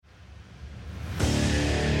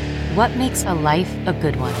What makes a life a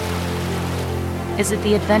good one? Is it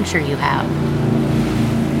the adventure you have?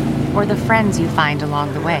 Or the friends you find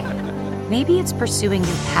along the way? Maybe it's pursuing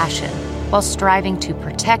your passion while striving to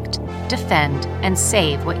protect, defend, and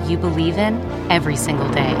save what you believe in every single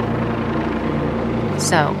day.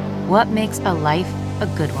 So, what makes a life a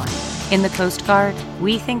good one? In the Coast Guard,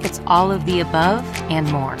 we think it's all of the above and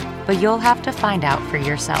more, but you'll have to find out for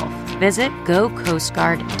yourself. Visit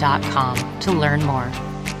gocoastguard.com to learn more.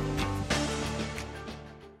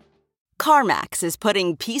 CarMax is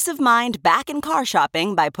putting peace of mind back in car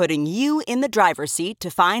shopping by putting you in the driver's seat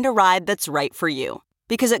to find a ride that's right for you.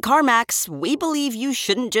 Because at CarMax, we believe you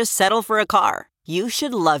shouldn't just settle for a car. You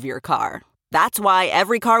should love your car. That's why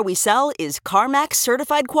every car we sell is CarMax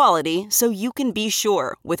certified quality, so you can be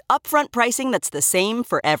sure with upfront pricing that's the same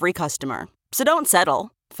for every customer. So don't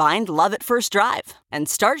settle. Find love at first drive and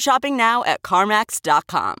start shopping now at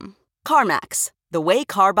CarMax.com. CarMax, the way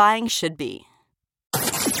car buying should be.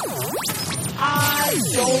 I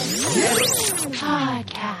don't get it.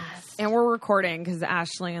 Podcast. And we're recording because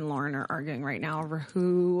Ashley and Lauren are arguing right now over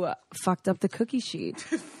who fucked up the cookie sheet.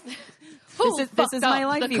 This is my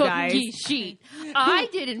life, you guys. Cookie sheet. I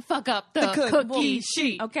didn't fuck up the cookie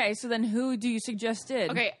sheet. Okay, so then who do you suggest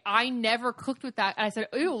did? Okay, I never cooked with that. I said,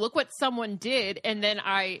 "Ooh, look what someone did," and then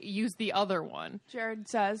I used the other one. Jared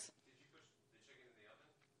says,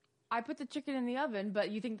 "I put the chicken in the oven,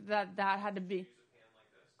 but you think that had to be."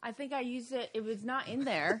 I think I used it. It was not in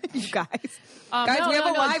there. You guys. We have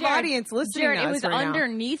a live audience listening Jared, to us it was right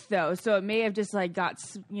underneath, though, so it may have just, got,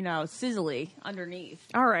 sizzly underneath.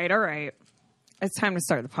 All right. It's time to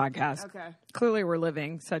start the podcast. Okay. Clearly, we're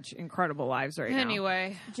living such incredible lives right now.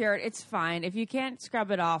 Anyway. Jared, it's fine. If you can't scrub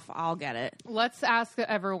it off, I'll get it. Let's ask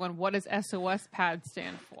everyone, what does SOS pad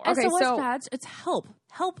stand for? Okay, SOS so pads, it's help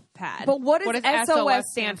pad. But what does SOS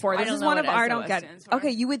stand for? I This don't is know one of what I don't SOS get. stands for. Okay,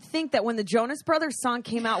 you would think that when the Jonas Brothers song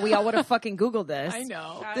came out, we all would have fucking Googled this. I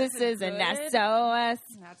know. This is an SOS.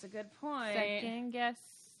 That's a good point. Second guess.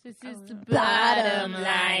 This is the Bottom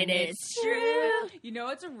line, it's true. You know,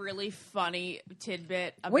 it's a really funny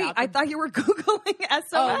tidbit about Wait, I thought you were Googling SOS.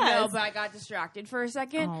 Oh, no, but I got distracted for a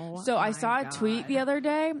second. So I saw a tweet the other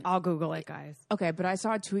day. I'll Google it, guys. Okay, but I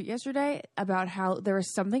saw a tweet yesterday about how there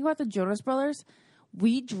was something about the Jonas Brothers.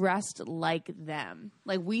 We dressed like them.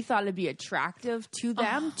 Like, we thought it'd be attractive to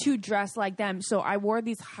them to dress like them. So I wore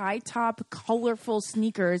these high-top, colorful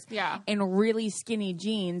sneakers and really skinny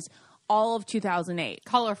jeans all of 2008.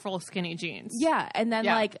 Colorful skinny jeans. Yeah, and then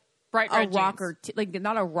bright a red rocker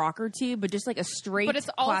not a rocker tee, but just like a straight But it's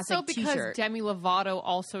also classic because t-shirt. Demi Lovato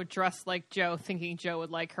also dressed like Joe, thinking Joe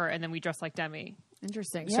would like her, and then we dressed like Demi.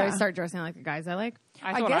 Interesting. Yeah. Should I start dressing like the guys I like?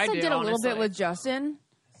 I guess I did a little bit with Justin.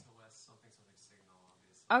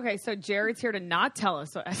 Okay, so Jared's here to not tell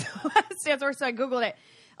us what SOS stands for, so I Googled it.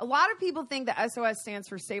 A lot of people think that SOS stands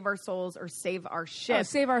for Save Our Souls or Save Our Ship. Oh,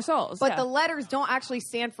 save our souls. But the letters don't actually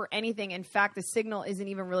stand for anything. In fact, the signal isn't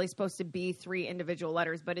even really supposed to be 3 individual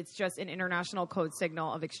letters, but it's just an international code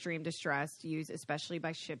signal of extreme distress used especially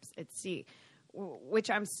by ships at sea, which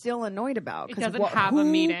I'm still annoyed about. It doesn't have a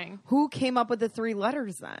meaning. Who came up with the 3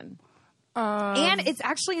 letters then? And it's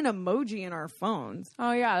actually an emoji in our phones.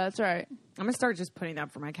 Oh, yeah, that's right. I'm going to start just putting that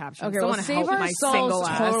for my captions. Okay, I well, want to Save help Our my single Souls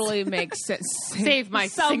ass. totally makes sense. Save my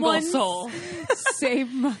single soul.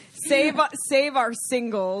 Save our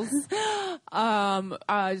singles.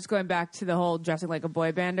 Just going back to the whole dressing like a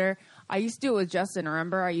boy bander. I used to do it with Justin.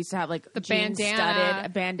 Remember, I used to have like the jeans bandana, studded, a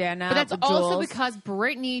bandana. But that's with also jewels. because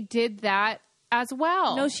Britney did that as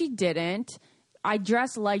well. No, she didn't. I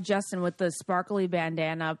dressed like Justin with the sparkly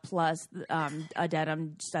bandana plus a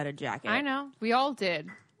denim studded jacket. I know. We all did.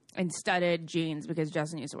 And studded jeans because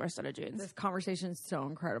Justin used to wear studded jeans. This conversation is so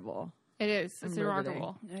incredible. It is. It's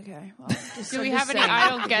remarkable. Okay. Well, Do we have any I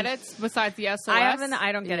don't get it besides the SOS? I have an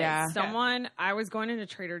I don't get Yeah. it. I was going into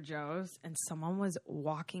Trader Joe's and someone was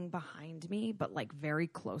walking behind me, but like very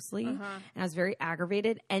closely. And I was very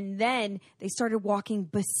aggravated. And then they started walking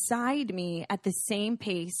beside me at the same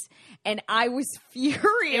pace. And I was furious.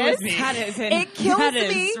 It was me. It kills that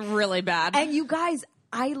me. is really bad. And you guys,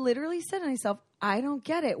 I literally said to myself, I don't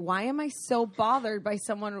get it. Why am I so bothered by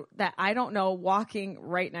someone that I don't know walking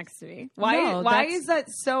right next to me? Why is that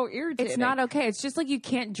so irritating? It's not okay. It's just like you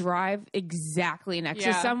can't drive exactly next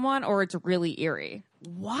to someone or it's really eerie.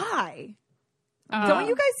 Why? Don't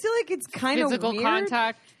you guys feel like it's kind of physical weird?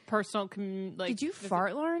 contact, personal Did you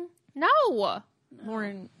fart, Lauren? No.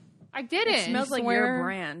 Lauren, I didn't. It smells like your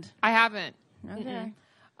brand. I haven't. Okay.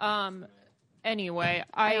 anyway.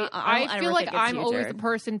 I I don't feel ever like think it's I'm you, always Jared. the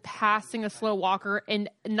person passing a slow walker and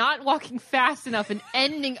not walking fast enough and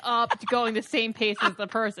ending up going the same pace as the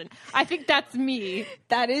person. I think that's me.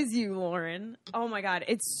 That is you, Lauren. Oh my God.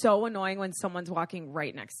 It's so annoying when someone's walking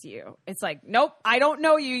right next to you. It's like, nope, I don't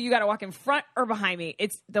know you. You got to walk in front or behind me.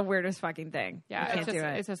 It's the weirdest fucking thing. Yeah, I can't do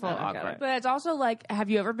it. it's just a little I don't get awkward. it. But it's also like, have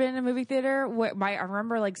you ever been in a movie theater? I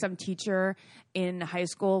remember like some teacher in high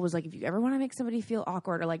school was like, if you ever want to make somebody feel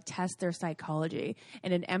awkward or like test their psychology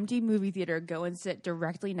in an empty movie theater, go and sit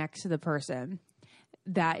directly next to the person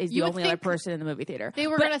that is You the would only other think person in the movie theater. They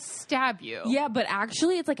were going to stab you. Yeah, but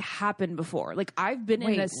actually it's like happened before. Like I've been in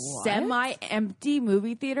Wait, a what? semi-empty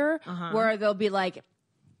movie theater where they'll be like,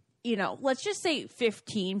 you know, let's just say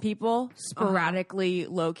 15 people sporadically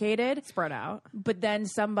located. Spread out. But then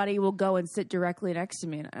somebody will go and sit directly next to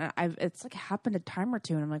me. And it's like happened a time or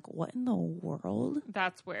two. And I'm like, what in the world?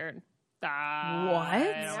 That's weird. What? I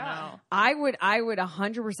don't know. I would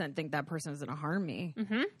 100% think that person was going to harm me.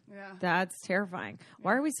 Mm-hmm. Yeah. That's terrifying.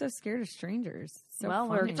 Why are we so scared of strangers? So Well,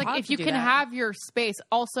 we're funny. It's like Hard if to you do can that. have your space.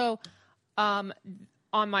 Also, on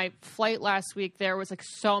my flight last week, there was like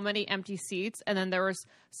so many empty seats, and then there was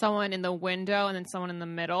someone in the window, and then someone in the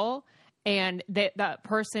middle, and that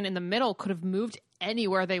person in the middle could have moved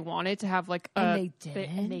anywhere they wanted to have like And they did?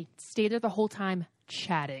 and they stayed there the whole time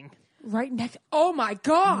chatting. Right next. Oh my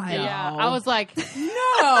God. Yeah, I was like,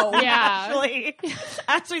 No. yeah.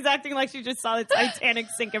 Ashley's acting like she just saw the Titanic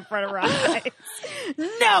sink in front of her eyes.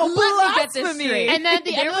 No, Let me get this blasphemy. straight. And then at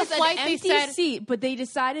the end There of was the flight, an they empty said, seat, but they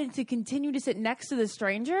decided to continue to sit next to the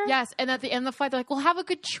stranger. yes. And at the end of the flight, they're like, well, have a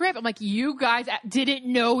good trip. I'm like, you guys didn't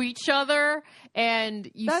know each other, and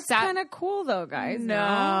you That's sat. kind of cool, though, guys.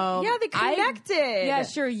 No. Yeah, they connected. Yeah,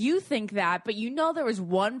 sure. You think that, but you know there was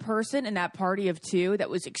one person in that party of two that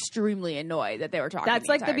was extremely annoyed that they were talking. That's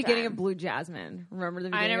like the entire beginning time. of Blue Jasmine. Remember the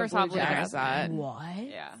I beginning never of saw Blue Blue I Jasmine? saw it. What?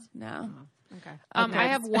 Yeah. No. Okay. I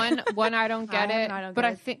have one I don't get I have it, an I don't but get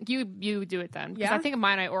I it. think you do it then. Because Yeah? I think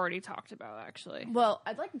mine I already talked about actually. Well,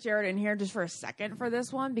 I'd like Jared in here just for a second for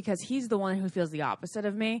this one because he's the one who feels the opposite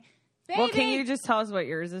of me. Well, can Baby! you just tell us what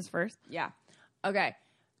yours is first? Yeah. Okay.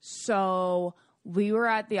 So we were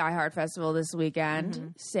at the iHeart Festival this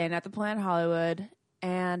weekend, staying at the Planet Hollywood,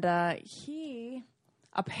 and he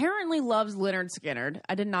apparently loves Leonard Skinner.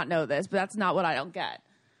 I did not know this, but that's not what I don't get.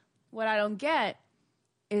 What I don't get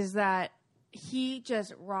is that he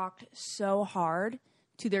just rocked so hard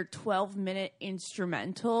to their 12-minute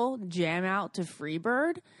instrumental jam out to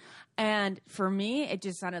Freebird. And for me, it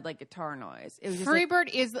just sounded like guitar noise. It was just like, Freebird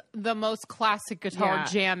is the most classic guitar Yeah.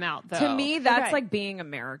 jam out though. To me, that's Okay. like being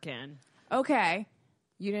American. okay,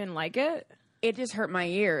 You didn't like it? it just hurt my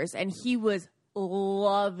ears. And he was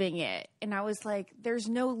loving it. And I was like, there's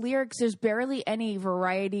no lyrics. There's barely any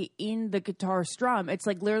variety in the guitar strum. It's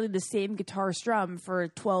like literally the same guitar strum for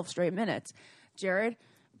 12 straight minutes. Jared?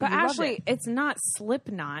 But you loved Ashley, it. it's not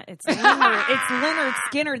Slipknot. It's Leonard, it's Leonard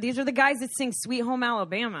Skinner. These are the guys that sing Sweet Home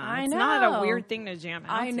Alabama. I It's not a know. weird thing to jam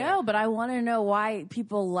out I to. know, but I want to know why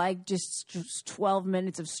people like just 12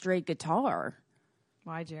 minutes of straight guitar.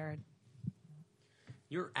 Why, Jared?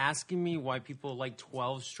 You're asking me why people like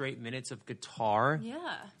 12 straight minutes of guitar?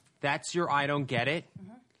 Yeah. That's your I don't get it?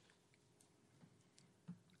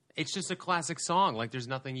 It's just a classic song. Like, there's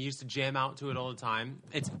nothing. You used to jam out to it all the time.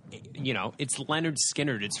 It's, you know, it's Leonard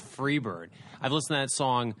Skinner. It's Freebird. I've listened to that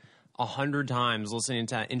song 100 times, listening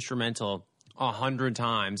to that instrumental 100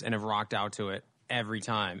 times, and have rocked out to it every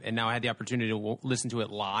time. And now I had the opportunity to listen to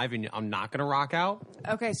it live, and I'm not going to rock out.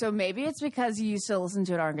 Okay, so maybe it's because you used to listen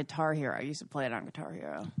to it on Guitar Hero. I used to play it on Guitar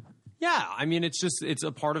Hero. Yeah, I mean, it's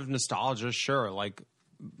a part of nostalgia, sure. Like,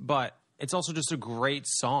 but it's also just a great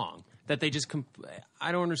song that they just.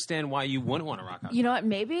 I don't understand why you wouldn't want to rock out. You know what?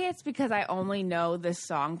 Maybe it's because I only know this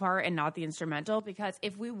song part and not the instrumental. Because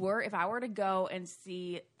if I were to go and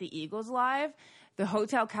see the Eagles live, the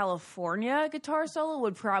Hotel California guitar solo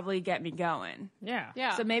would probably get me going. Yeah.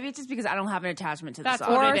 Yeah. So maybe it's just because I don't have an attachment to the That's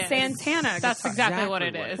song. what Or it is. Santana. That's exactly what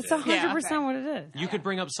it Exactly is. It's 100% what it is. You could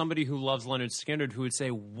bring up somebody who loves Leonard Skinner who would say,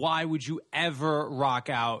 why would you ever rock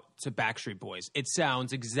out to Backstreet Boys? It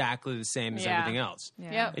sounds exactly the same as Yeah. everything else.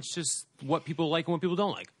 Yep. It's just what people like and what people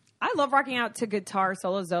don't like. I love rocking out to guitar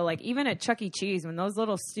solos, though. Like, even at Chuck E. Cheese, when those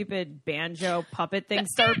little stupid banjo puppet things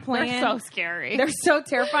start playing. They're so scary. They're so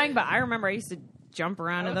terrifying, but I remember I used to jump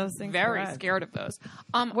around to those things. very forever. scared of those.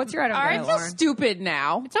 What's your item? All right, I Lauren? feel stupid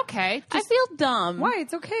now. It's okay. I feel dumb. Why?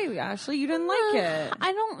 It's okay, Ashley. You didn't like it.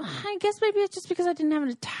 I guess maybe it's just because I didn't have an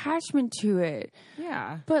attachment to it.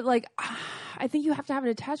 Yeah. But like, I think you have to have an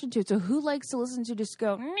attachment to it. So who likes to listen to just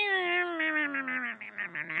go?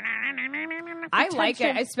 I like it,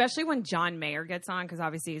 attention. especially when John Mayer gets on, because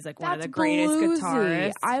obviously he's like one of That's the greatest bluesy.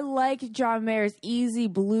 guitarists. I like John Mayer's easy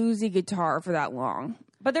bluesy guitar for that long.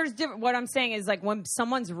 But there's different. What I'm saying is like when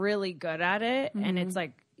someone's really good at it, and it's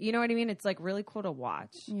like, you know what I mean? It's like really cool to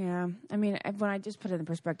watch. Yeah, I mean, when I just put it in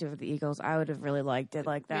perspective of the Eagles, I would have really liked it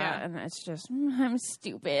like that. Yeah. And it's just, I'm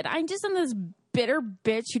stupid. I'm just in this bitter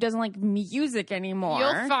bitch who doesn't like music anymore.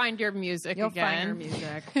 You'll find your music You'll again. find your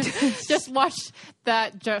music. Just watch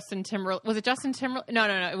that Justin Timberlake. Was it Justin Timberlake? No.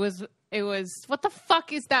 It was what the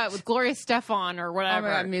fuck is that with Gloria Stefan or whatever?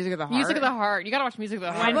 Oh my God, Music of the Heart. Music of the Heart. You gotta watch Music of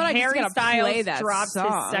the Heart. How about I just Harry gotta Styles play that drops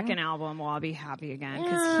song? his second album, well, I'll be happy again,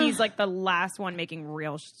 because he's like the last one making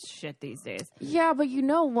real shit these days. Yeah, but you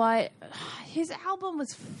know what? His album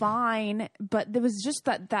was fine, but there was just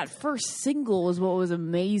that first single was what was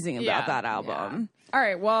amazing about Yeah, that album. All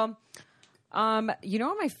right, well, you know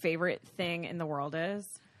what my favorite thing in the world is?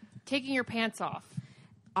 Taking your pants off.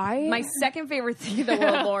 My second favorite thing in the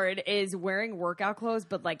world, Lauren, is wearing workout clothes,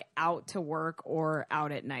 but like out to work or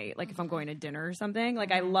out at night. Like if I'm going to dinner or something.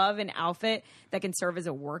 Like I love an outfit that can serve as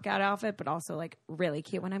a workout outfit, but also like really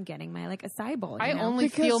cute when I'm getting my like acai bowl. I only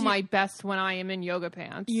feel my best when I am in yoga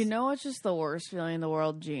pants. You know what's just the worst feeling in the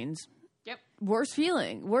world? Jeans. Yep. Worst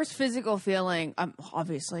feeling. Worst physical feeling.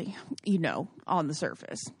 Obviously, on the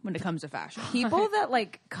surface when it comes to fashion. people that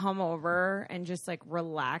like come over and just like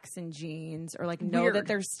relax in jeans or like know Weird. that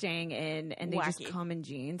they're staying in and they just Wacky. come in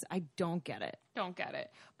jeans. I don't get it. Don't get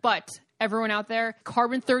it. But everyone out there,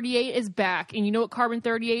 Carbon 38 is back. And you know what Carbon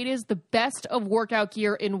 38 is? The best of workout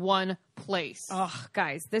gear in one place. Oh,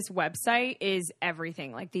 guys, this website is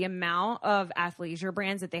everything. Like the amount of athleisure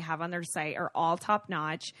brands that they have on their site are all top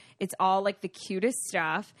notch. It's all like the cutest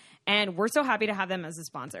stuff. And we're so happy to have them as a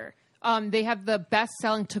sponsor. They have the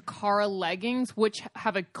best-selling Takara leggings, which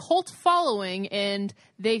have a cult following, and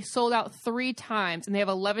they sold out 3 times. And they have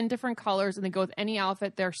 11 different colors, and they go with any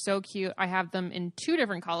outfit. They're so cute. I have them in 2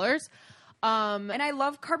 different colors. And I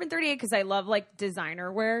love Carbon 38 because I love like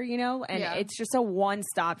designer wear, and Yeah. it's just a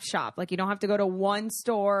one-stop shop. Like you don't have to go to one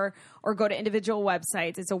store or go to individual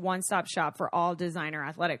websites. It's a one-stop shop for all designer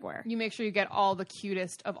athletic wear. You make sure you get all the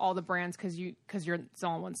cutest of all the brands because it's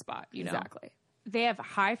all in one spot. Exactly. They have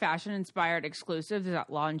high fashion inspired exclusives that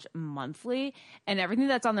launch monthly, and everything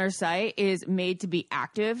that's on their site is made to be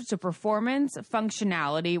active. So performance,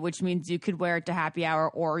 functionality, which means you could wear it to happy hour,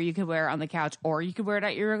 or you could wear it on the couch, or you could wear it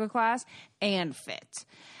at your yoga class, and fit.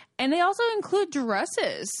 And they also include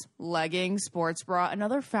dresses, leggings, sports bra, and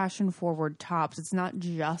other fashion-forward tops. It's not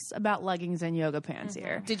just about leggings and yoga pants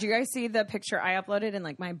here. Did you guys see the picture I uploaded in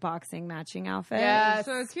like my boxing matching outfit? Yes.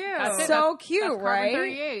 So cute. That's it. So cute, That's Carbon right?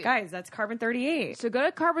 38. Guys, that's Carbon 38. So go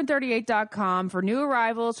to carbon38.com for new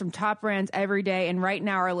arrivals from top brands every day. And right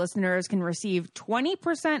now, our listeners can receive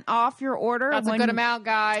 20% off your order. That's a good amount,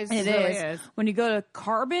 guys. It really is. is. When you go to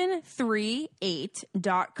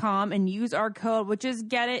carbon38.com and use our code, which is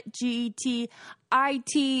get it, GETIT,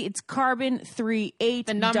 it's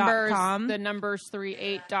carbon38.com. The numbers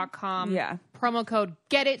 38.com. Yeah. Promo code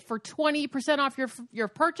get it for 20% off your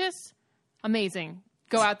purchase. Amazing.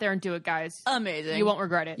 Go out there and do it, guys. Amazing. You won't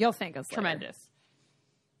regret it. You'll thank us later. Tremendous.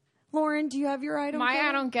 Lauren, do you have your item? My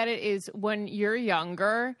I don't get it is when you're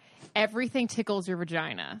younger, everything tickles your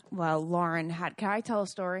vagina. Well, Lauren, can I tell a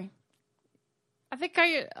story? I think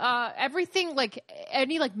everything like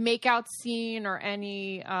any like makeout scene or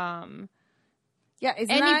any Yeah,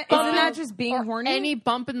 isn't any that just being or horny? any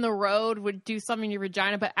bump in the road would do something in your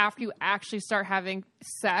vagina, but after you actually start having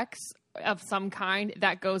sex of some kind,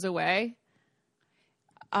 that goes away.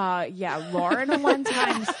 Yeah, Lauren one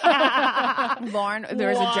time. Lauren, there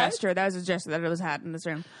was a gesture. That was a gesture that was had in this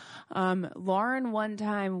room. Lauren one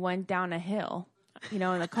time went down a hill, in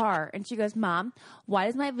the car, and she goes, "Mom, why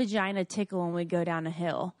does my vagina tickle when we go down a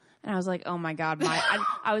hill?" And I was like, "Oh my God!"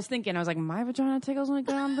 I was thinking, my vagina tickles when we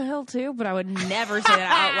go down the hill too, but I would never say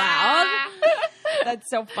that out loud. That's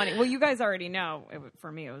so funny. Well, you guys already know.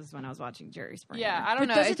 For me, it was when I was watching Jerry Springer. Yeah, I don't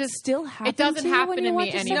know. Does It it just still happen? it doesn't to you happen when to you me watch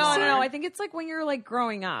a sex anymore. scene? No. I think it's like when you're like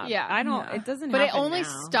growing up. Yeah. I don't. It doesn't. But it happen only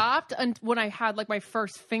now. stopped when I had like my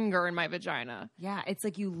first finger in my vagina. Yeah, it's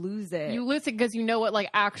like you lose it. You lose it because you know what like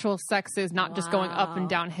actual sex is, not just going up and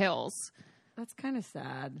down hills. That's kind of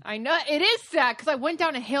sad. I know it is sad because I went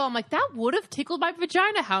down a hill. I'm like, that would have tickled my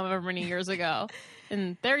vagina however many years ago.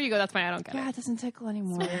 And there you go. That's why I don't get Yeah, it. it doesn't tickle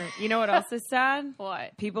anymore. You know what else is sad?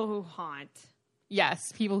 What? People who haunt. Yes,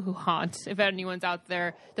 people who haunt. If anyone's out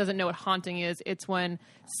there doesn't know what haunting is, it's when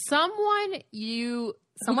someone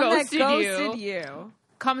Someone that ghosted you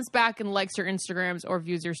comes back and likes your Instagrams or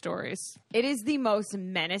views your stories. It is the most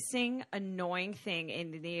menacing, annoying thing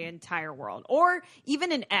in the entire world. Or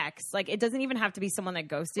even an ex. Like, it doesn't even have to be someone that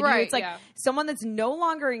ghosted you. Right, It's like yeah. someone that's no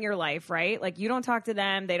longer in your life, right? Like, you don't talk to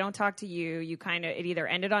them. They don't talk to you. It either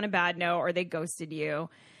ended on a bad note or they ghosted you.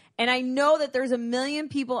 And I know that there's a million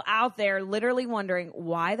people out there literally wondering,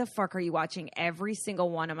 why the fuck are you watching every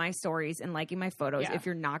single one of my stories and liking my photos if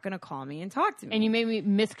you're not going to call me and talk to me? And you may be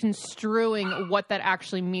misconstruing what that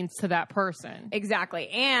actually means to that person. Exactly.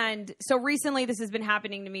 And so recently this has been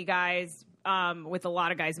happening to me, guys, with a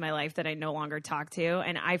lot of guys in my life that I no longer talk to.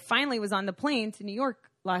 And I finally was on the plane to New York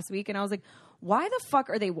last week and I was like, why the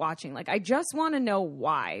fuck are they watching? Like, I just want to know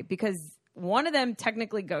why, because one of them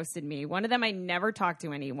technically ghosted me. One of them I never talked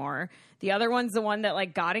to anymore. The other one's the one that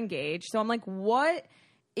like got engaged. So I'm like, what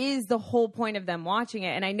is the whole point of them watching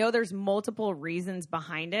it? And I know there's multiple reasons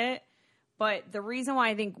behind it. But the reason why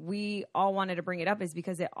I think we all wanted to bring it up is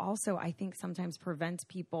because it also, I think, sometimes prevents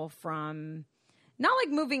people from not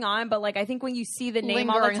like moving on, but like I think when you see the name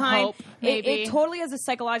all the Lingering time, hope, maybe. it totally has a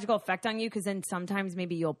psychological effect on you, because then sometimes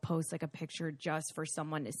maybe you'll post like a picture just for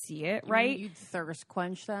someone to see it, right? You'd thirst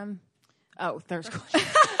quench them. Oh, thirst quench.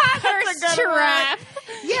 Thirst trap.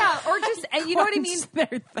 Yeah, or just, and you know what I mean? Their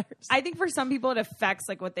thirst. I think for some people it affects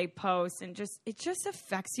like what they post, and it just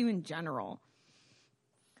affects you in general.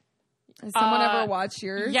 Has someone ever watched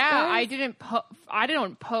yours? Yeah, guys? I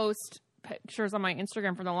didn't post pictures on my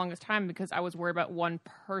Instagram for the longest time because I was worried about one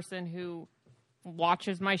person who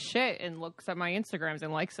watches my shit and looks at my Instagrams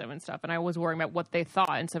and likes them and stuff, and I was worrying about what they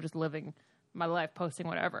thought instead of just living my life, posting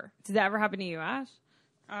whatever. Does that ever happen to you, Ash?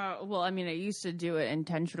 Well, I mean, I used to do it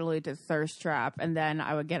intentionally to thirst trap, and then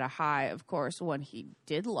I would get a high, of course, when he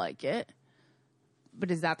did like it.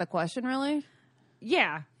 But is that the question, really?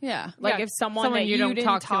 Yeah. Yeah. Like Yeah, if someone that you don't didn't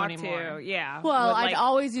talk talk to anymore. yeah. Well, would, I'd like,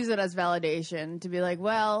 always use it as validation to be like,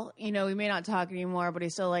 well, we may not talk anymore, but he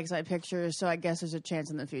still likes my pictures, so I guess there's a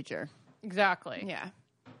chance in the future. Exactly. Yeah.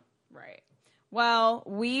 right. Well,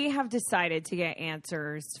 we have decided to get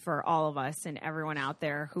answers for all of us and everyone out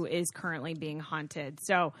there who is currently being haunted.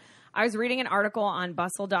 So I was reading an article on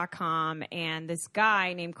bustle.com, and this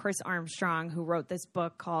guy named Chris Armstrong, who wrote this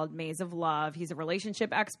book called Maze of Love, he's a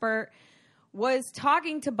relationship expert, was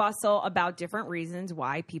talking to Bustle about different reasons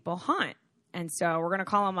why people haunt. And so we're going to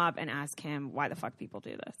call him up and ask him why the fuck people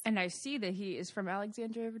do this. And I see that he is from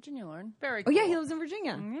Alexandria, Virginia, Lauren. Very Oh, cool. yeah, he lives in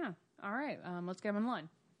Virginia. Yeah. All right. Let's get him in line.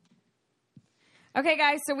 Okay,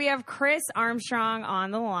 guys, so we have Chris Armstrong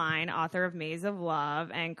on the line, author of Maze of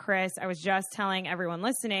Love. And Chris, I was just telling everyone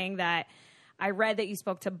listening that I read that you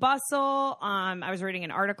spoke to Bustle. I was reading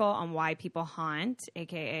an article on why people haunt,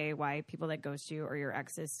 a.k.a. why people that ghost you or your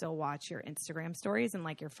exes still watch your Instagram stories and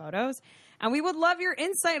like your photos. And we would love your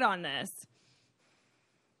insight on this.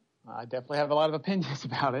 I definitely have a lot of opinions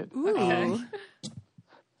about it. Okay.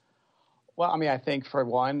 Well, I mean, I think for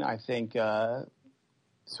one,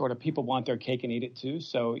 sort of people want their cake and eat it too.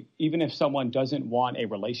 So even if someone doesn't want a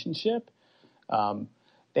relationship,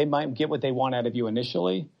 they might get what they want out of you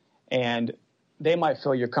initially, and they might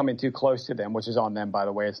feel you're coming too close to them, which is on them, by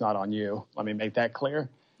the way. It's not on you. Let me make that clear.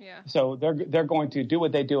 Yeah. So they're going to do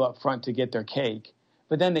what they do up front to get their cake.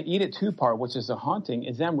 But then the eat it too part, which is the haunting,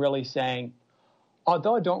 is them really saying,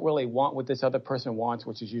 although I don't really want what this other person wants,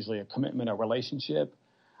 which is usually a commitment, a relationship,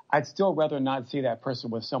 I'd still rather not see that person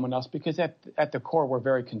with someone else, because at the core, we're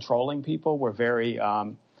very controlling people. We're very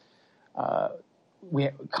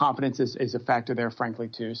confidence is a factor there, frankly,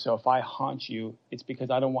 too. So if I haunt you, it's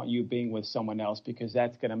because I don't want you being with someone else, because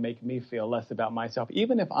that's going to make me feel less about myself,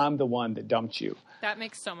 even if I'm the one that dumped you. That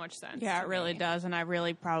makes so much sense. Yeah, it really does, and I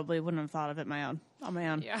really probably wouldn't have thought of it on my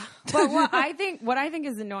own. Yeah. But what I think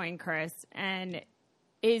is annoying, Chris, and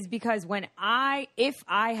is because if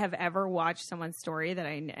I have ever watched someone's story that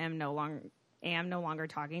I am no longer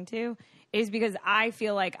talking to, is because I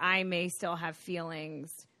feel like I may still have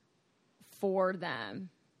feelings for them.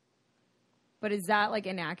 But is that like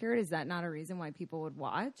inaccurate? Is that not a reason why people would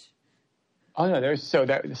watch? Oh no, so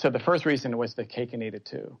the first reason was the cake and eat it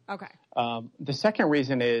too. Okay. The second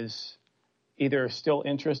reason is either still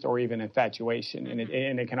interest or even infatuation.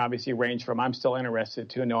 And it can obviously range from I'm still interested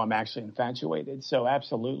to no, I'm actually infatuated. So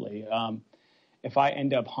absolutely. If I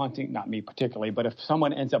end up haunting, not me particularly, but if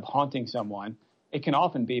someone ends up haunting someone, it can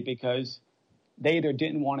often be because they either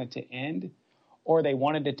didn't want it to end, or they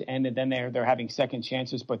wanted it to end and then they're having second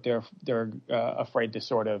chances, but they're afraid to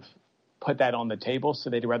sort of put that on the table.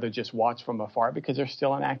 So they'd rather just watch from afar because there's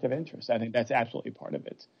still an active interest. I think that's absolutely part of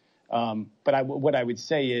it. But what I would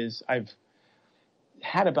say is I've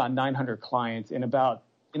had about 900 clients. In about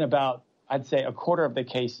I'd say a quarter of the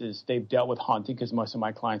cases they've dealt with haunting, because most of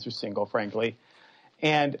my clients are single, frankly.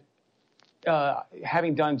 And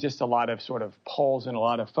having done just a lot of sort of polls and a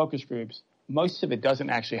lot of focus groups, most of it doesn't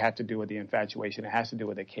actually have to do with the infatuation. It has to do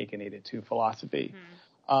with the cake and eat it too philosophy.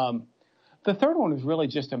 The third one is really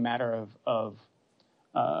just a matter of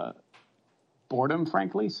boredom,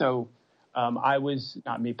 frankly. So I was,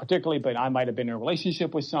 not me particularly, but I might have been in a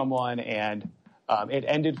relationship with someone and it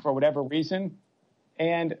ended for whatever reason.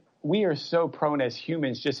 And we are so prone as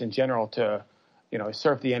humans just in general to,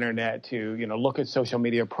 surf the internet, to, look at social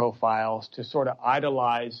media profiles, to sort of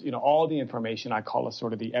idolize, all the information. I call it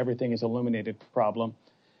sort of the everything is illuminated problem.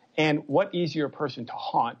 And what easier person to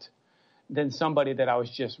haunt than somebody that I was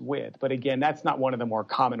just with. But again, that's not one of the more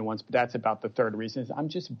common ones, but that's about the third reason. I'm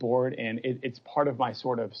just bored, and it's part of my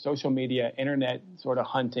sort of social media, internet sort of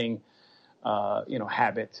hunting,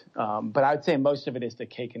 habit. But I would say most of it is the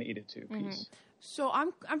cake and eat it too piece. So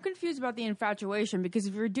I'm confused about the infatuation, because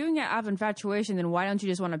if you're doing it out of infatuation, then why don't you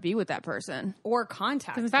just want to be with that person or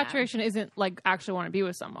contact? Because infatuation isn't like actually want to be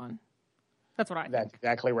with someone. That's what I think. That's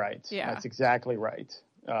exactly right. Yeah. That's exactly right.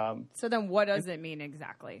 So then what does it mean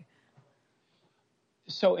exactly?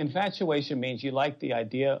 So infatuation means you like the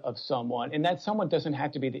idea of someone, and that someone doesn't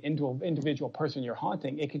have to be the individual person you're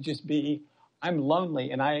haunting. It could just be, I'm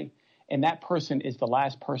lonely, and that person is the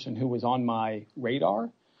last person who was on my radar.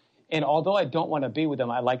 And although I don't want to be with them,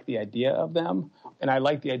 I like the idea of them, and I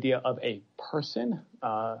like the idea of a person.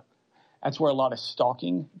 That's where a lot of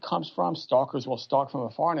stalking comes from. Stalkers will stalk from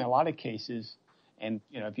afar, and in a lot of cases, and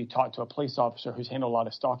if you talk to a police officer who's handled a lot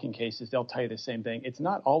of stalking cases, they'll tell you the same thing. It's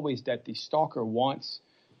not always that the stalker wants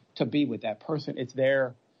to be with that person. It's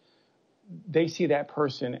they see that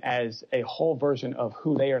person as a whole version of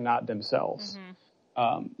who they are not themselves.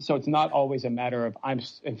 So it's not always a matter of I'm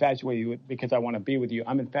infatuated with because I want to be with you.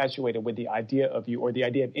 I'm infatuated with the idea of you or the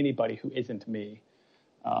idea of anybody who isn't me.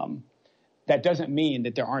 That doesn't mean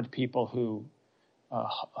that there aren't people who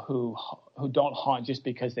don't haunt just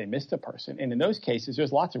because they missed a person. And in those cases,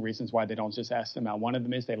 there's lots of reasons why they don't just ask them out. One of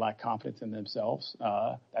them is they lack confidence in themselves.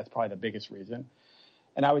 That's probably the biggest reason.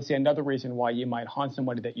 And I would say another reason why you might haunt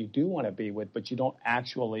somebody that you do want to be with, but you don't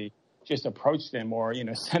actually just approach them or,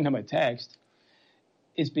 send them a text,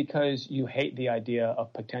 is because you hate the idea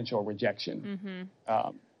of potential rejection.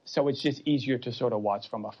 So it's just easier to sort of watch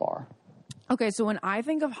from afar. Okay, so when I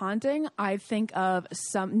think of haunting, I think of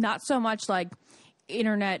not so much like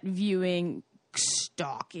internet viewing,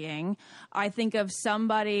 stalking. I think of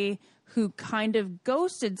somebody who kind of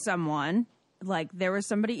ghosted someone, like there was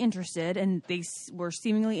somebody interested and they were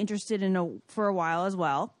seemingly interested for a while as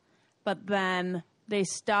well, but then they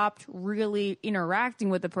stopped really interacting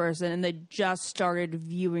with the person and they just started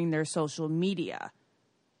viewing their social media.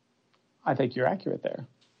 I think you're accurate there.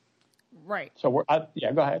 Right. So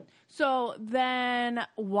go ahead. So then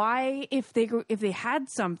why, if they had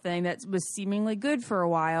something that was seemingly good for a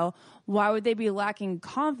while, why would they be lacking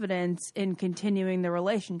confidence in continuing the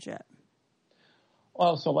relationship?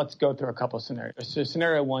 Well, so let's go through a couple of scenarios. So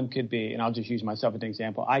scenario one could be, and I'll just use myself as an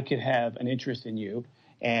example. I could have an interest in you,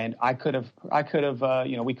 and we could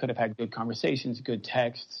have had good conversations, good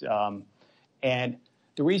texts. And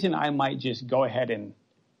the reason I might just go ahead and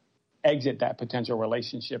exit that potential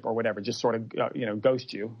relationship or whatever, just sort of,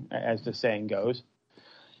 ghost you, as the saying goes,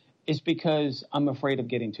 is because I'm afraid of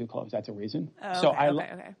getting too close. That's a reason.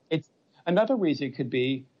 Okay. It's another reason could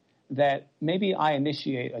be that maybe I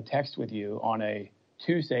initiate a text with you on a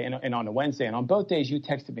Tuesday and on a Wednesday, and on both days you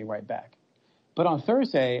texted me right back. But on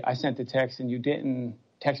Thursday, I sent the text and you didn't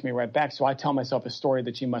text me right back, so I tell myself a story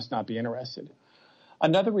that you must not be interested.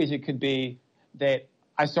 Another reason could be that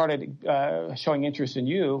I started showing interest in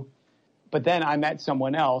you, but then I met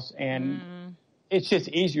someone else, and it's just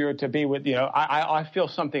easier to be with, I feel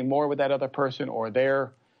something more with that other person, or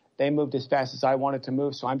they moved as fast as I wanted to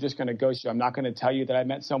move, so I'm just going to ghost you. I'm not going to tell you that I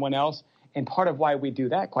met someone else. And part of why we do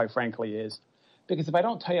that, quite frankly, is because if I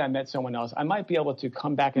don't tell you I met someone else, I might be able to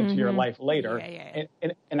come back into your life later.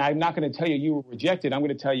 And I'm not going to tell you were rejected. I'm going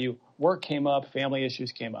to tell you work came up, family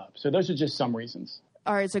issues came up. So those are just some reasons.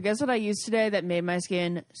 All right, so guess what I used today that made my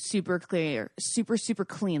skin super clear, super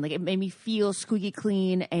clean. Like it made me feel squeaky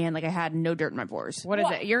clean and like I had no dirt in my pores. What is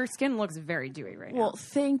it? Your skin looks very dewy right now. Well,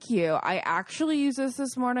 thank you. I actually used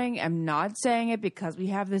this morning. I'm not saying it because we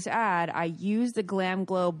have this ad. I used the Glam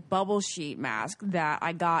Glow bubble sheet mask that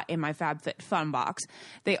I got in my FabFitFun box.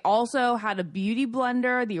 They also had a beauty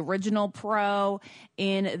blender, the original Pro,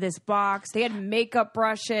 in this box. They had makeup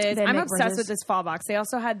brushes. I'm obsessed with this fall box. They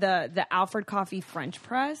also had the Alfred Coffee French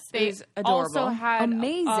press. It's adorable. Also had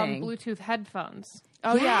amazing Bluetooth headphones.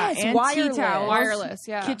 Oh, Yes, yeah. And wireless. tea towels. Wireless,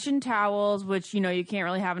 yeah. Kitchen towels, which, you can't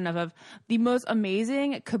really have enough of. The most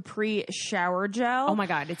amazing Capri shower gel. Oh, my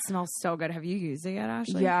God. It smells so good. Have you used it yet,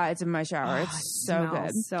 Ashley? Yeah, it's in my shower. It's so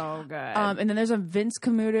good. So good. And then there's a Vince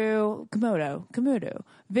Komodo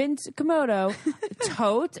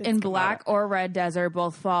tote in black or red desert,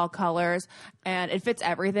 both fall colors. And it fits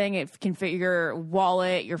everything. It can fit your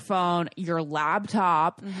wallet, your phone, your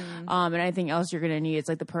laptop, and anything else you're going to need. It's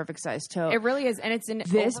like the perfect size tote. It really is. And it's in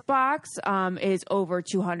This box is over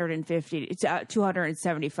 $250. It's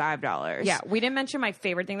 $275. Yeah, we didn't mention my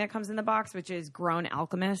favorite thing that comes in the box, which is Grown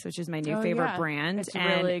Alchemist, which is my new favorite brand. It's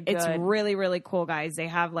really good. It's really, really cool, guys. They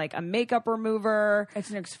have like a makeup remover.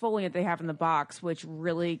 It's an exfoliant they have in the box, which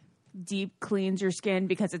really deep cleans your skin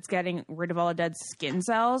because it's getting rid of all the dead skin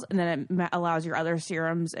cells, and then it allows your other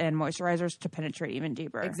serums and moisturizers to penetrate even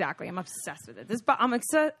deeper. Exactly. I'm obsessed with it. I'm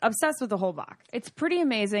obsessed with the whole box. It's pretty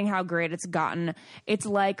amazing how great it's gotten. It's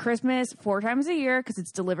like Christmas 4 times a year because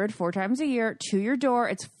it's delivered 4 times a year to your door.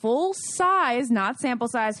 It's full size, not sample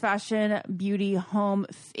size fashion, beauty, home,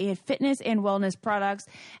 fitness, and wellness products.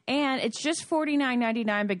 And it's just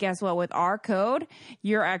 $49.99. But guess what? With our code,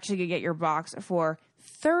 you're actually going to get your box for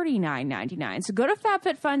 $39.99. So go to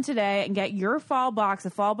FabFitFun today and get your fall box.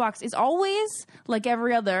 The fall box is always, like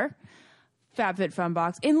every other FabFitFun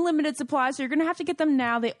box, in limited supply, so you're going to have to get them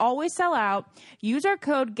now. They always sell out. Use our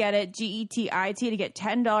code GETIT, GETIT, to get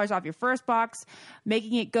 $10 off your first box,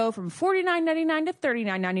 making it go from $49.99 to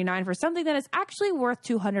 $39.99 for something that is actually worth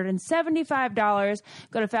 $275.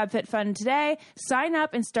 Go to FabFitFun today, sign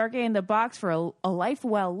up, and start getting the box for a life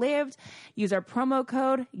well lived. Use our promo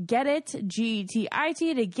code GETIT,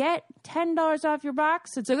 GETIT, to get $10 off your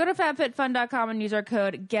box. So go to FabFitFun.com and use our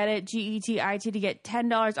code GETIT, GETIT, to get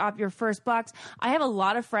 $10 off your first box. I have a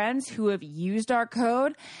lot of friends who have used our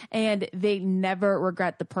code and they never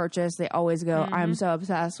regret the purchase. They always go, I'm so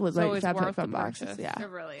obsessed with like FabFitFun boxes. Yeah, it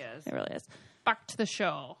really is. It really is. Back to the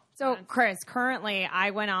show. So, Chris, currently I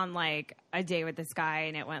went on like a date with this guy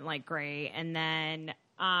and it went like great. And then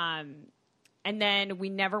we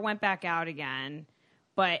never went back out again,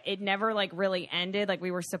 but it never like really ended. Like we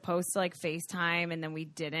were supposed to like FaceTime and then we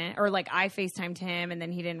didn't, or like I FaceTimed him and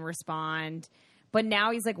then he didn't respond. But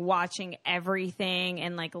now he's like watching everything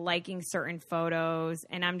and like liking certain photos.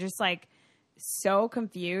 And I'm just like so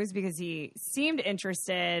confused because he seemed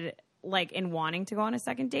interested like in wanting to go on a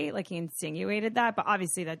second date. Like he insinuated that, but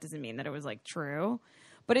obviously that doesn't mean that it was like true.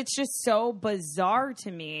 But it's just so bizarre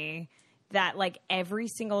to me that like every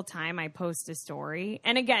single time I post a story,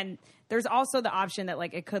 and again, there's also the option that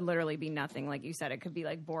like it could literally be nothing. Like you said, it could be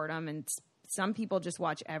like boredom, and some people just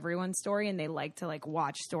watch everyone's story and they like to like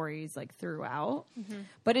watch stories like throughout.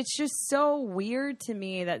 But it's just so weird to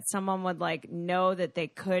me that someone would like know that they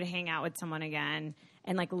could hang out with someone again.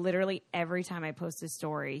 And like literally every time I post a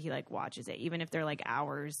story, he like watches it, even if they're like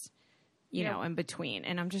hours, you know, in between.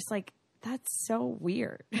 And I'm just like, that's so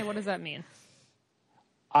weird. Yeah, what does that mean?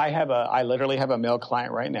 I literally have a male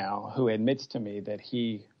client right now who admits to me that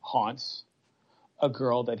he haunts a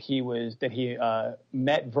girl that he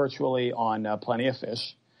met virtually on Plenty of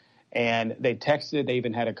Fish, and they texted. They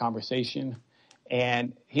even had a conversation,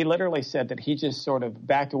 and he literally said that he just sort of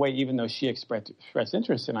backed away, even though she expressed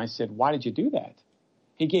interest. And I said, "Why did you do that?"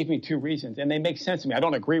 He gave me 2 reasons, and they make sense to me. I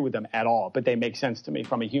don't agree with them at all, but they make sense to me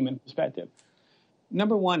from a human perspective.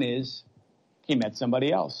 Number one is he met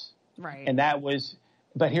somebody else, Right. and that was.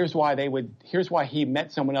 But here's why he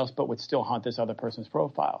met someone else, but would still haunt this other person's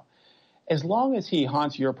profile. As long as he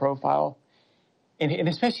haunts your profile, and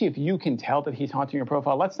especially if you can tell that he's haunting your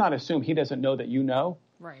profile, let's not assume he doesn't know that you know.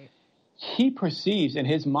 Right. He perceives in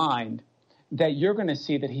his mind that you're going to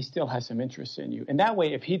see that he still has some interest in you. And that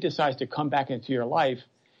way, if he decides to come back into your life,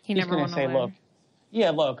 he's going to say, look,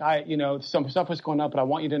 some stuff was going up, but I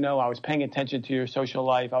want you to know I was paying attention to your social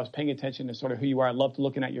life. I was paying attention to sort of who you are. I loved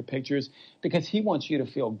looking at your pictures, because he wants you to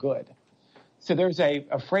feel good. So there's a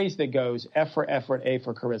phrase that goes F for effort, A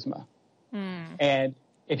for charisma. And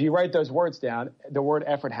if you write those words down, the word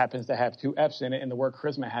effort happens to have 2 F's in it, and the word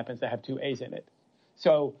charisma happens to have 2 A's in it.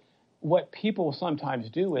 So what people sometimes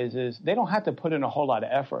do is they don't have to put in a whole lot of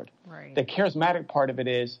effort. Right. The charismatic part of it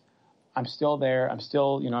is, I'm still there. I'm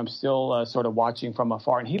still sort of watching from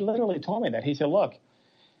afar. And he literally told me that. He said, look,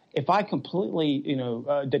 if I completely,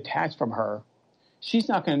 detach from her, she's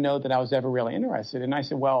not going to know that I was ever really interested. And I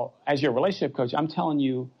said, well, as your relationship coach, I'm telling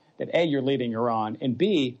you that A, you're leading her on, and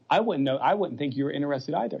B, I wouldn't think you were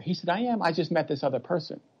interested either. He said, I am. I just met this other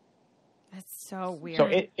person. That's so weird. So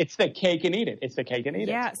it's the cake and eat it. It's the cake and eat it.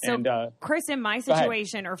 Yeah. So, and, Chris, in my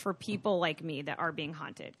situation, or for people like me that are being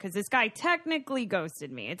haunted, because this guy technically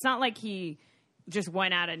ghosted me. It's not like he just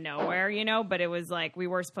went out of nowhere, you know, but it was like we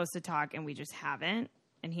were supposed to talk and we just haven't,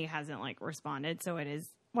 and he hasn't like responded. So it is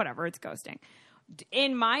whatever, it's ghosting.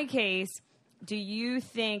 In my case, do you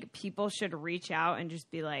think people should reach out and just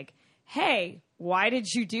be like, hey, why did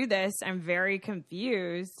you do this? I'm very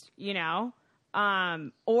confused, you know?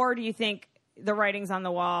 Or do you think the writing's on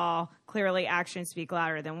the wall, clearly actions speak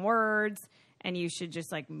louder than words, and you should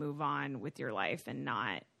just like move on with your life and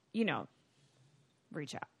not, you know,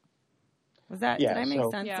 reach out? Was that, did I make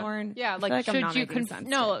sense, Lauren? Yeah, I like, feel I'm not should you, making sense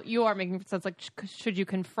no, you are making sense. Like, should you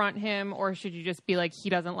confront him, or should you just be like, he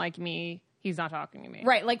doesn't like me, he's not talking to me?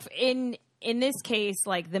 Right, like in this case,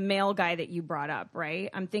 like the male guy that you brought up, right?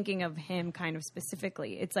 I'm thinking of him kind of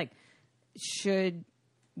specifically. It's like, should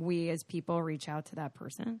we as people reach out to that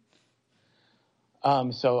person?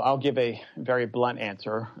 So I'll give a very blunt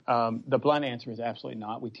answer. The blunt answer is absolutely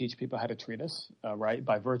not. We teach people how to treat us, right,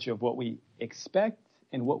 by virtue of what we expect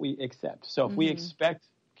and what we accept. So if we expect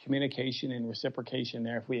communication and reciprocation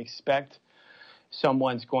there, if we expect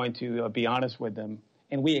someone's going to be honest with them,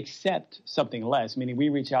 and we accept something less, meaning we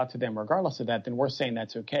reach out to them regardless of that, then we're saying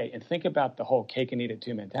that's okay. And think about the whole cake and eat it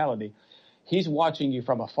too mentality. He's watching you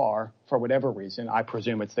from afar for whatever reason. I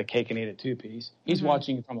presume it's the cake and eat it too piece. He's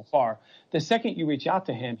watching you from afar. The second you reach out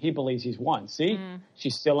to him, he believes he's won. See,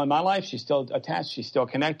 she's still in my life. She's still attached. She's still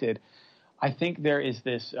connected. I think there is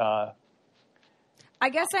this. I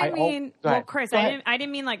guess well, Chris, I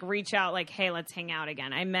didn't mean like reach out, like, hey, let's hang out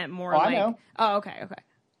again. I meant more like, I know. Oh, okay.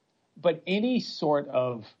 But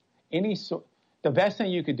the best thing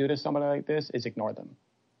you could do to somebody like this is ignore them.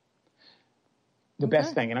 The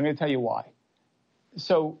best thing, and I'm going to tell you why.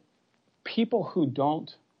 So people who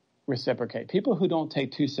don't reciprocate, people who don't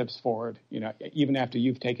take 2 steps forward, you know, even after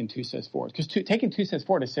you've taken 2 steps forward, because taking 2 steps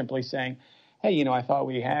forward is simply saying, hey, you know, I thought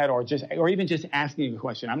we had, or even just asking a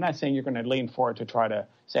question. I'm not saying you're going to lean forward to try to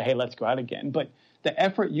say, hey, let's go out again. But the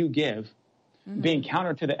effort you give, being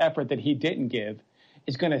counter to the effort that he didn't give,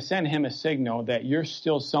 is going to send him a signal that you're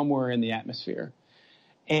still somewhere in the atmosphere.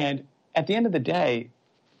 And at the end of the day,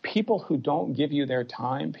 people who don't give you their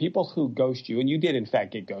time, people who ghost you, and you did in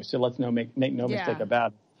fact get ghosted, let's make no mistake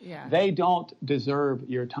about it. Yeah. They don't deserve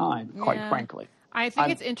your time, quite frankly. I think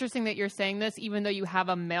it's interesting that you're saying this, even though you have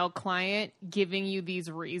a male client giving you these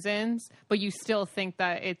reasons, but you still think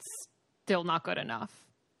that it's still not good enough,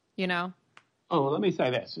 you know? Oh, well, let me say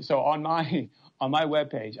this. So on my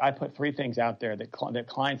webpage, I put 3 things out there that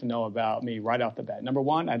clients know about me right off the bat. Number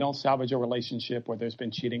 1, I don't salvage a relationship where there's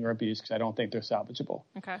been cheating or abuse because I don't think they're salvageable.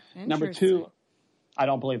 Okay. Number 2, I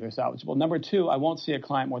don't believe they're salvageable. Number 2, I won't see a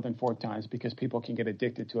client more than 4 times because people can get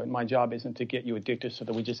addicted to it. My job isn't to get you addicted so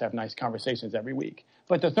that we just have nice conversations every week.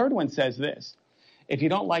 But the third one says this: if you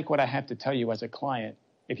don't like what I have to tell you as a client,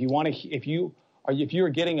 if you're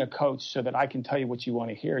getting a coach so that I can tell you what you want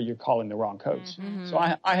to hear, you're calling the wrong coach. So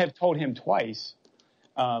I have told him twice,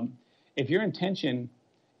 if your intention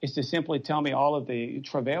is to simply tell me all of the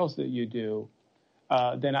travails that you do,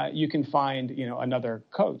 then you can find, you know, another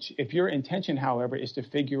coach. If your intention, however, is to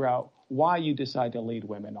figure out why you decide to lead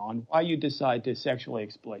women on, why you decide to sexually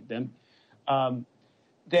exploit them,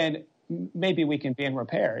 then maybe we can be in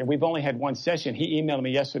repair. And we've only had 1 session. He emailed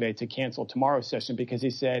me yesterday to cancel tomorrow's session because he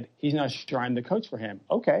said he's not sure I'm the coach for him.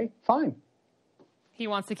 Okay, fine. He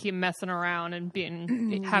wants to keep messing around and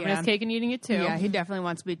having his cake and eating it too. Yeah, he definitely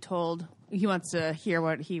wants to be told. He wants to hear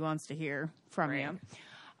what he wants to hear from you.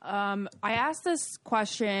 I asked this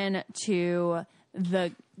question to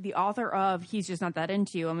the author of He's Just Not That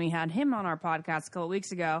Into You, and we had him on our podcast a couple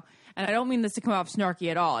weeks ago. And I don't mean this to come off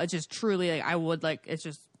snarky at all. It's just truly it's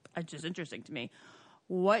just interesting to me.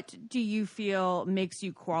 What do you feel makes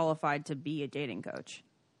you qualified to be a dating coach?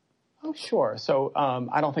 Oh, sure. So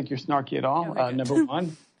I don't think you're snarky at all. Number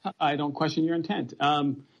 1, I don't question your intent.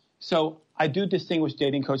 So I do distinguish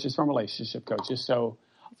dating coaches from relationship coaches. So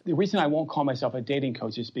the reason I won't call myself a dating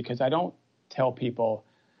coach is because I don't tell people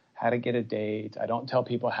how to get a date. I don't tell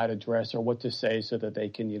people how to dress or what to say so that they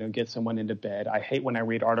can, you know, get someone into bed. I hate when I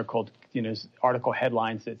read article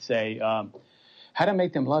headlines that say how to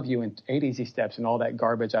make them love you in 8 easy steps and all that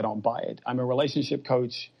garbage. I don't buy it. I'm a relationship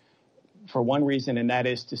coach for one reason, and that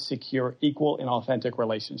is to secure equal and authentic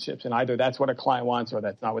relationships. And either that's what a client wants or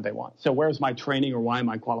that's not what they want. So where's my training or why am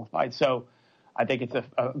I qualified? So I think it's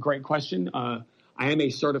a great question. I am a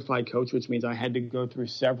certified coach, which means I had to go through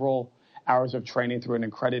several hours of training through an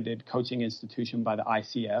accredited coaching institution by the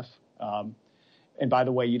ICF. And by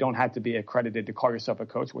the way, you don't have to be accredited to call yourself a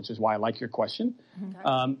coach, which is why I like your question.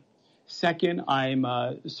 Okay. Second, I'm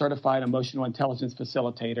a certified emotional intelligence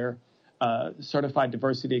facilitator, certified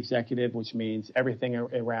diversity executive, which means everything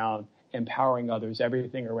around empowering others,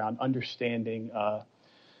 everything around understanding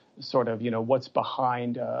sort of, what's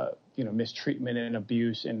behind, mistreatment and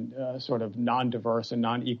abuse and sort of non-diverse and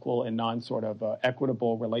non-equal and non-sort of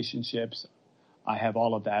equitable relationships. I have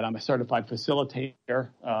all of that. I'm a certified facilitator.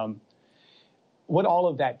 What all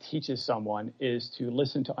of that teaches someone is to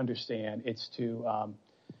listen to understand. It's to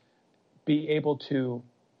be able to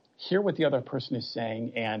hear what the other person is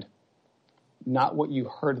saying and not what you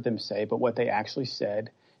heard them say, but what they actually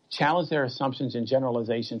said. Challenge their assumptions and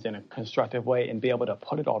generalizations in a constructive way and be able to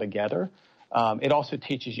put it all together. It also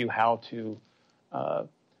teaches you how to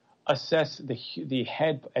assess the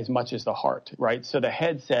head as much as the heart, right? So the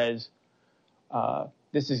head says,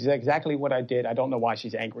 this is exactly what I did. I don't know why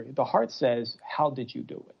she's angry. The heart says, how did you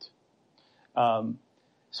do it?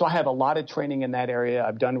 So I have a lot of training in that area.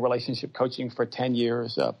 I've done relationship coaching for 10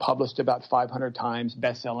 years, published about 500 times,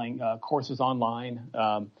 best-selling courses online.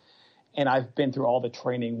 And I've been through all the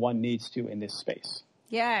training one needs to in this space.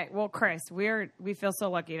 Yeah. Well, Chris, we feel so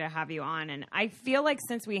lucky to have you on. And I feel like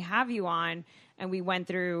since we have you on and we went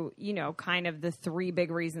through, kind of the 3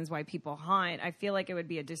 big reasons why people hunt, I feel like it would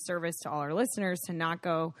be a disservice to all our listeners to not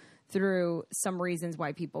go through some reasons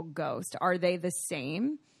why people ghost. Are they the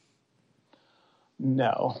same?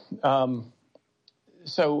 No.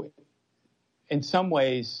 So in some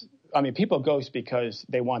ways, people ghost because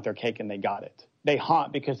they want their cake and they got it. They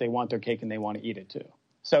haunt because they want their cake and they want to eat it too.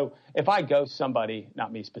 So if I ghost somebody,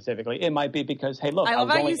 not me specifically, it might be because, hey, look. I love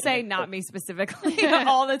how you say not me specifically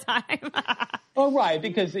all the time. Oh, right.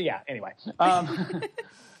 Because, anyway.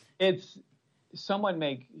 It's someone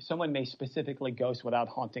may specifically ghost without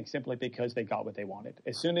haunting simply because they got what they wanted.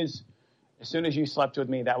 As soon as you slept with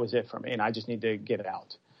me, that was it for me, and I just need to get it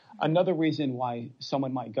out. Another reason why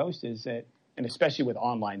someone might ghost is that, and especially with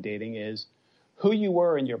online dating, is who you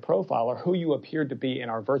were in your profile or who you appeared to be in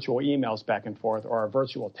our virtual emails back and forth or our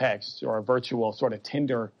virtual texts or our virtual sort of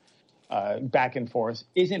Tinder back and forth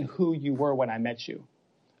isn't who you were when I met you.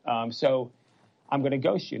 So I'm going to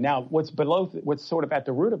ghost you. Now, what's sort of at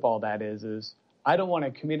the root of all that is I don't want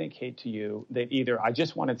to communicate to you that either I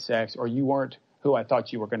just wanted sex or you weren't who I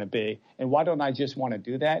thought you were going to be. And why don't I just want to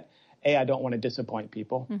do that? A, I don't want to disappoint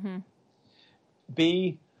people. Mm-hmm.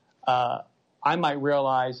 B, I might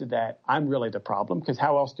realize that I'm really the problem because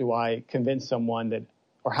how else do I convince someone that,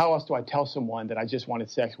 or how else do I tell someone that I just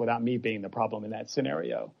wanted sex without me being the problem in that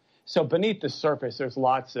scenario? So beneath the surface, there's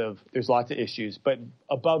lots of issues, but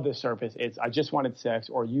above the surface, it's I just wanted sex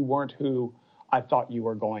or you weren't who I thought you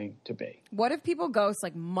were going to be. What if people ghost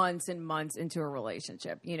like months and months into a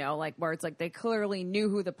relationship, like where it's like they clearly knew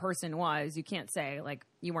who the person was. You can't say like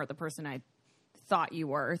you weren't the person I thought you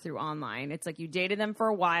were through online. It's like you dated them for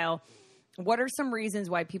a while. What are some reasons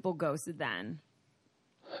why people ghosted then?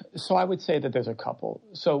 So I would say that there's a couple.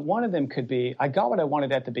 So one of them could be, I got what I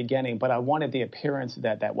wanted at the beginning, but I wanted the appearance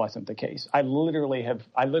that wasn't the case. I literally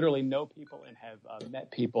know people and have met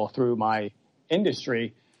people through my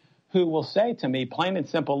industry who will say to me, plain and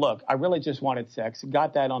simple, look, I really just wanted sex,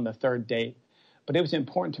 got that on the 3rd date, but it was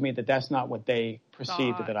important to me that that's not what they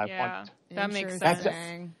perceived that I wanted. That makes sense.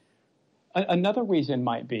 Another reason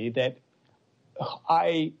might be that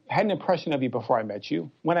I had an impression of you before I met you.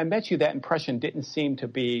 When I met you, that impression didn't seem to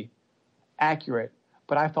be accurate,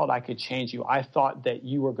 but I thought I could change you. I thought that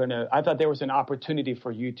I thought there was an opportunity for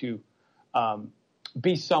you to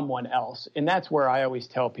be someone else. And that's where I always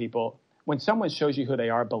tell people, when someone shows you who they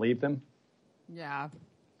are, believe them. Yeah.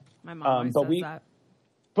 My mom always says that.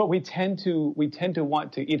 But we tend to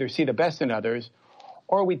want to either see the best in others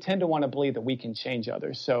or we tend to want to believe that we can change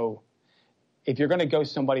others. So if you're going to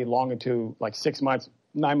ghost somebody long into like 6 months,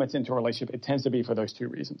 9 months into a relationship, it tends to be for those 2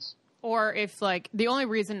 reasons. Or if like the only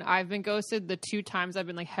reason I've been ghosted, the 2 times I've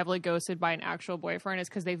been like heavily ghosted by an actual boyfriend is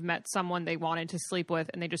because they've met someone they wanted to sleep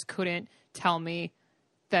with and they just couldn't tell me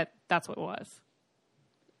that that's what it was.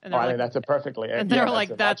 And I think that's a perfectly. And they're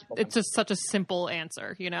like that. It's just such a simple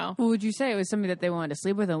answer, Well, would you say it was somebody that they wanted to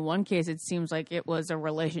sleep with? In one case, it seems like it was a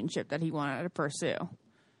relationship that he wanted to pursue.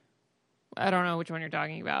 I don't know which one you're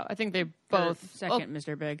talking about. I think they both. Second,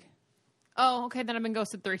 Mr. Big. Oh, okay. Then I've been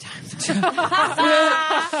ghosted 3 times. Oh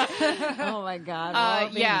my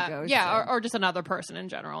God. Yeah. Or just another person in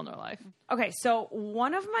general in their life. Okay. So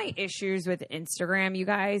one of my issues with Instagram, you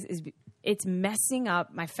guys, is it's messing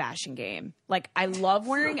up my fashion game. Like, I love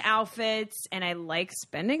wearing outfits and I like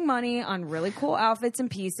spending money on really cool outfits and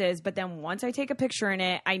pieces. But then once I take a picture in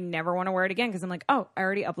it, I never want to wear it again because I'm like, oh, I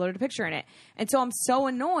already uploaded a picture in it. And so I'm so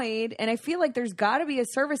annoyed. And I feel like there's got to be a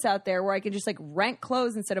service out there where I can just like rent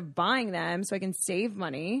clothes instead of buying them so I can save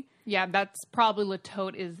money. Yeah, that's probably Le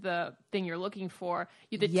Tote is the thing you're looking for.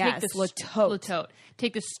 You have to Yes, take Le Tote. Le Tote.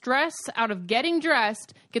 Take the stress out of getting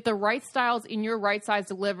dressed, get the right styles in your right size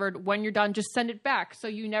delivered. When you're done, just send it back so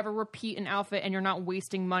you never repeat an outfit and you're not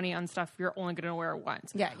wasting money on stuff you're only going to wear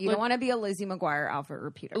once. Yeah, you don't want to be a Lizzie McGuire outfit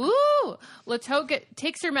repeater. Ooh, Le Tote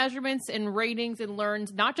takes your measurements and ratings and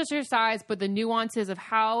learns not just your size, but the nuances of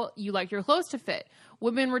how you like your clothes to fit.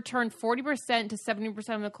 Women return 40% to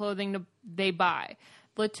 70% of the clothing they buy.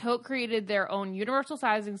 Le Tote created their own universal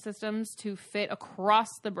sizing systems to fit across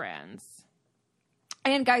the brands.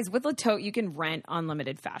 And guys, with Le Tote, you can rent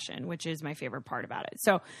unlimited fashion, which is my favorite part about it.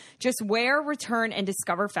 So just wear, return, and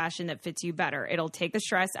discover fashion that fits you better. It'll take the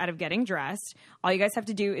stress out of getting dressed. All you guys have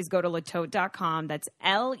to do is go to letote.com. That's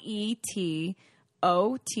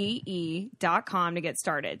LETOTE.com to get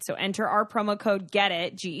started. So enter our promo code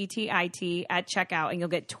GETIT, GETIT, at checkout, and you'll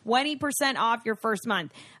get 20% off your first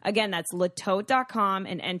month. Again, that's letote.com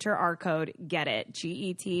and enter our code GETIT,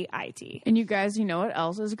 GETIT. And you guys, you know what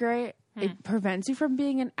else is great? It prevents you from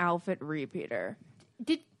being an outfit repeater.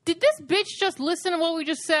 Did this bitch just listen to what we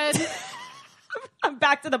just said? I'm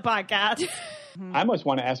back to the podcast. I almost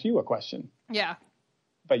want to ask you a question. Yeah.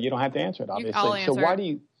 But you don't have to answer it, obviously. I'll answer. So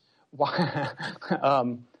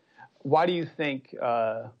why do you think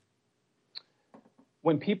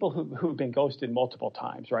when people who've been ghosted multiple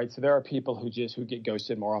times, right? So there are people who get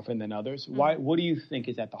ghosted more often than others. What do you think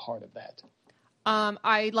is at the heart of that?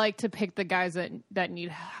 I like to pick the guys that need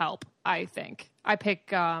help, I think. I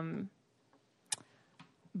pick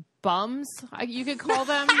bums, you could call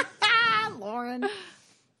them. Lauren.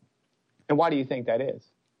 And why do you think that is?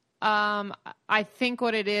 I think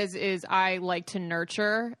what it is I like to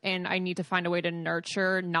nurture, and I need to find a way to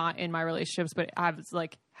nurture, not in my relationships, but I was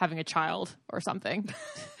like having a child or something.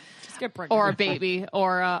 Just get pregnant. Or a baby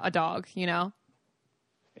or a dog, you know?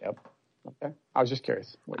 Yep. Okay. I was just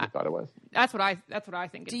curious what you thought it was. That's what I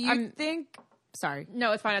think. Do you think... Sorry.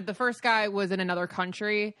 No, it's fine. The first guy was in another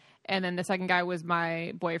country, and then the second guy was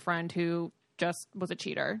my boyfriend who just was a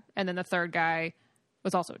cheater. And then the third guy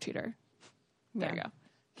was also a cheater. There you go.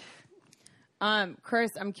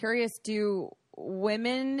 Chris, I'm curious, do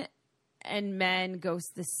women and men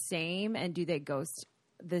ghost the same, and do they ghost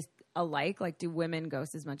this alike? Like, do women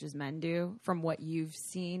ghost as much as men do from what you've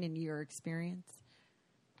seen in your experience?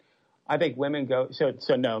 I think women so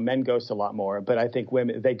no, men ghost a lot more, but I think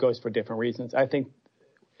women, they ghost for different reasons. I think,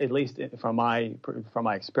 at least from my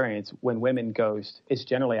experience, when women ghost, it's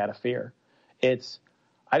generally out of fear.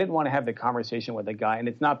 I didn't want to have the conversation with a guy, and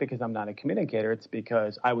it's not because I'm not a communicator. It's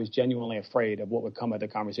because I was genuinely afraid of what would come of the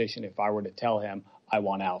conversation if I were to tell him I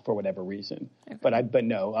want out for whatever reason. Okay. But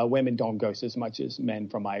no, women don't ghost as much as men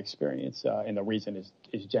from my experience, and the reason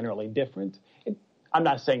is generally different. I'm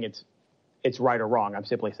not saying it's right or wrong. I'm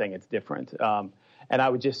simply saying it's different. And I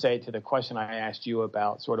would just say to the question I asked you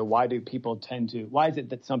about sort of why is it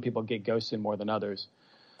that some people get ghosted more than others?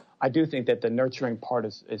 I do think that the nurturing part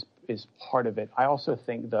is part of it. I also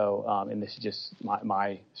think, though, and this is just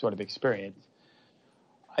my sort of experience,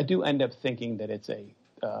 I do end up thinking that it's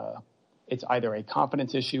either a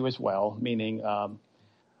confidence issue as well, meaning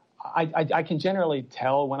I can generally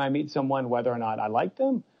tell when I meet someone whether or not I like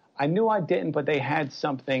them. I knew I didn't, but they had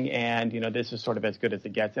something, and this is sort of as good as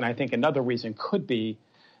it gets. And I think another reason could be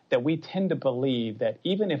that we tend to believe that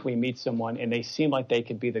even if we meet someone and they seem like they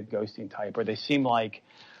could be the ghosting type, or they seem like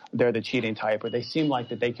they're the cheating type, or they seem like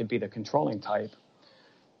that they could be the controlling type,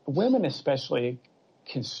 women especially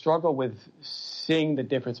can struggle with seeing the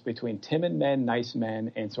difference between timid men, nice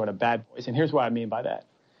men, and sort of bad boys. And here's what I mean by that.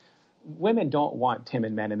 Women don't want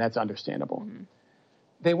timid men, and that's understandable. Mm-hmm.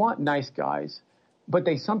 They want nice guys, but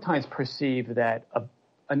they sometimes perceive that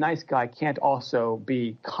a nice guy can't also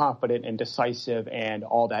be confident and decisive and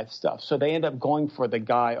all that stuff. So they end up going for the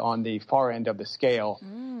guy on the far end of the scale,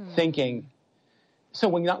 thinking... So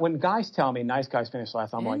when guys tell me nice guys finish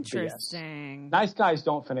last, I'm like, interesting. BS. Nice guys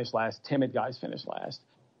don't finish last. Timid guys finish last.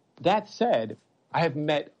 That said, I have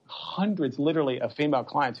met hundreds, literally, of female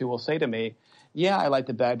clients who will say to me, yeah, I like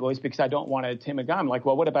the bad boys because I don't want a timid guy. I'm like,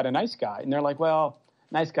 well, what about a nice guy? And they're like, well,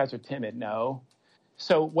 nice guys are timid. No.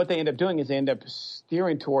 So what they end up doing is they end up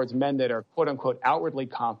steering towards men that are, quote unquote, outwardly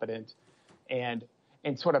confident and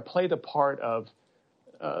sort of play the part of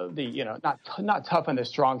not tough in the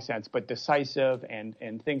strong sense, but decisive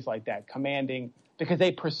and things like that, commanding, because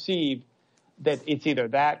they perceive that it's either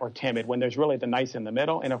that or timid when there's really the nice in the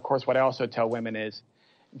middle. And of course, what I also tell women is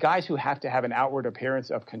guys who have to have an outward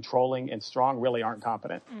appearance of controlling and strong really aren't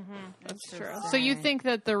confident. Mm-hmm. That's true. So you think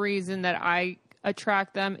that the reason that I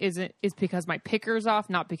attract them is because my picker's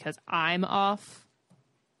off, not because I'm off?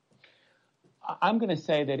 I'm going to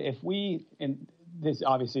say that if we, and this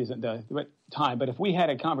obviously isn't the time, but if we had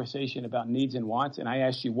a conversation about needs and wants, and I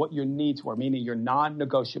asked you what your needs were, meaning your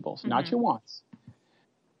non-negotiables, not your wants,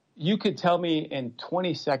 you could tell me in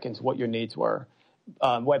 20 seconds what your needs were,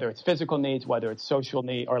 whether it's physical needs, whether it's social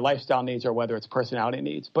need or lifestyle needs, or whether it's personality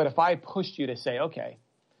needs. But if I pushed you to say, okay,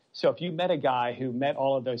 so if you met a guy who met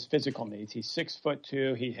all of those physical needs, he's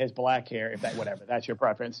 6'2", he has black hair, if that, whatever, that's your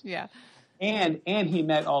preference. Yeah. And he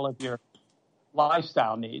met all of your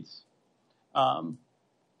lifestyle needs.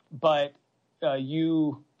 But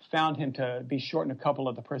you found him to be short in a couple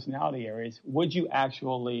of the personality areas. Would you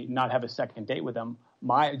actually not have a second date with him?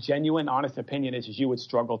 My genuine, honest opinion is you would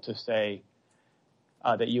struggle to say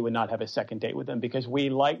that you would not have a second date with him, because we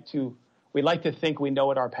like to think we know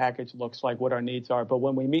what our package looks like, what our needs are. But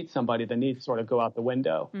when we meet somebody, the needs sort of go out the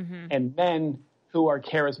window. Mm-hmm. And men who are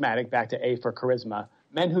charismatic, back to A for charisma,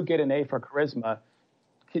 men who get an A for charisma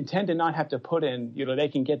can tend to not have to put in, they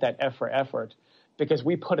can get that F for effort, because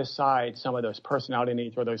we put aside some of those personality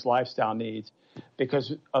needs or those lifestyle needs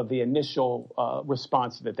because of the initial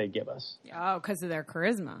response that they give us. Oh, because of their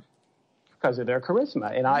charisma. Because of their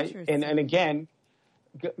charisma. And again,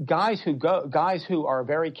 guys who are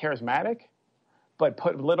very charismatic but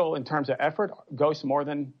put little in terms of effort ghost more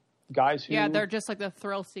than guys who... Yeah, they're just like the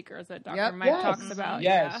thrill seekers that Dr. Mike talks about.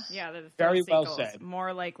 Yes. Yeah, they're the very thrill well seekers, said.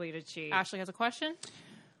 more likely to cheat. Ashley has a question?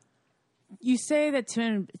 You say that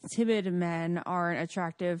timid men aren't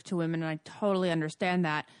attractive to women, and I totally understand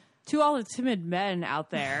that. To all the timid men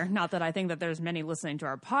out there, not that I think that there's many listening to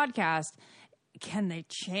our podcast, can they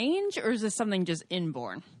change, or is this something just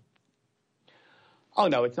inborn? Oh,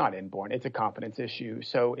 no, it's not inborn. It's a confidence issue.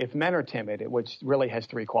 So if men are timid, which really has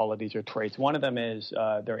three qualities or traits, one of them is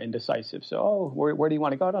they're indecisive. So, where do you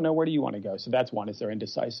want to go? I don't know. Where do you want to go? So that's one, is they're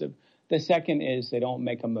indecisive. The second is they don't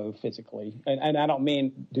make a move physically. And I don't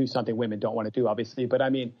mean do something women don't want to do, obviously, but I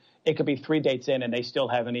mean it could be 3 dates in and they still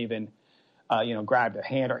haven't even, grabbed a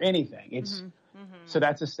hand or anything. It's So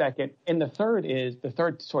that's a second. And the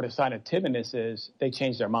third sort of sign of timidness is they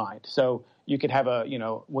change their mind. So you could have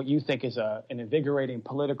what you think is an invigorating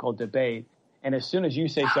political debate, and as soon as you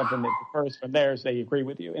say something that differs from theirs, they agree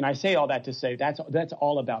with you. And I say all that to say that's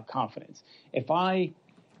all about confidence. If I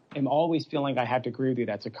am always feeling I have to agree with you,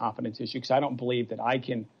 that's a confidence issue, because I don't believe that I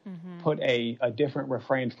can put a different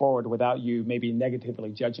refrain forward without you maybe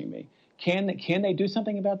negatively judging me. Can they do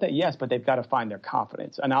something about that? Yes, but they've got to find their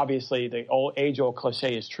confidence. And obviously the age-old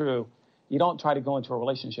cliche is true. You don't try to go into a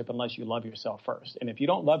relationship unless you love yourself first. And if you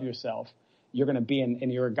don't love yourself, you're going to be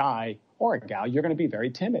and you're a guy or a gal, you're going to be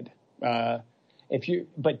very timid. But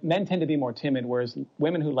men tend to be more timid, whereas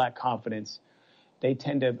women who lack confidence, they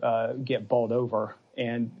tend to get bowled over.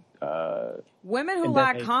 And women who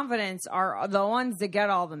lack confidence are the ones that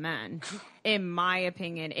get all the men, in my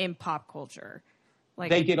opinion, in pop culture. Like,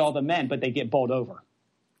 they get all the men, but they get bowled over.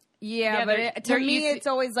 Yeah, but to me, it's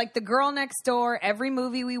always like the girl next door. Every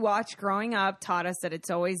movie we watched growing up taught us that it's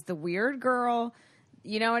always the weird girl.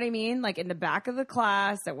 You know what I mean? Like in the back of the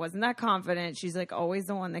class that wasn't that confident. She's like always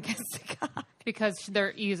the one that gets the guy. Because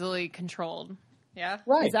they're easily controlled. Yeah?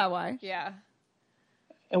 Right. Is that why? Yeah.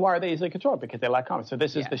 And why are they easily controlled? Because they lack confidence. So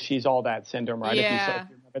this is the she's all that syndrome, right? Yeah. If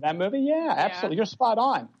you remember that movie? Yeah, absolutely. You're spot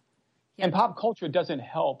on. Yeah. And pop culture doesn't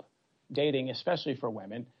help dating, especially for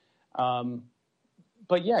women.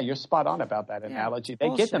 But yeah, you're spot on about that analogy. They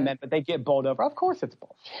get the men, but they get bowled over. Of course it's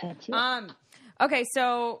bullshit. Okay,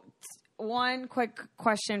 so one quick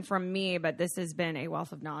question from me, but this has been a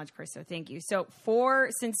wealth of knowledge, Chris, so thank you. So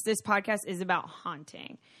since this podcast is about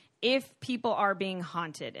haunting, if people are being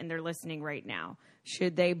haunted and they're listening right now,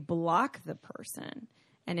 should they block the person?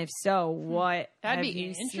 And if so, what That'd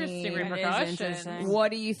be interesting repercussions.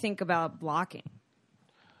 What do you think about blocking?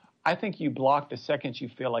 I think you block the second you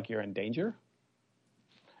feel like you're in danger.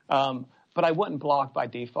 But I wouldn't block by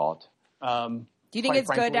default. Do you think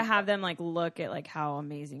it's good to have them look at how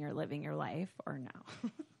amazing you're living your life, or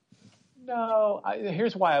no? No.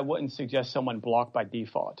 Here's why I wouldn't suggest someone block by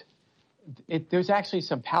default. There's actually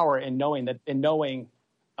some power in knowing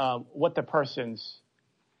what the person's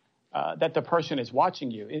that the person is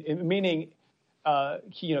watching you. Meaning,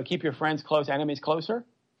 keep your friends close, enemies closer.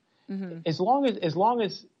 Mm-hmm. As long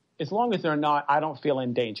as they're not, I don't feel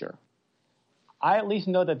in danger. I at least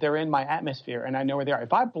know that they're in my atmosphere and I know where they are.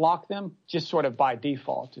 If I block them just sort of by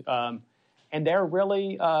default, and they're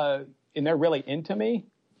really into me,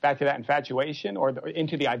 back to that infatuation or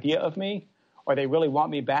into the idea of me, or they really want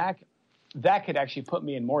me back, that could actually put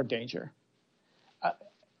me in more danger.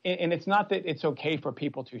 And it's not that it's okay for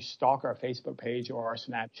people to stalk our Facebook page or our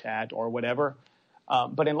Snapchat or whatever.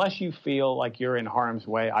 But unless you feel like you're in harm's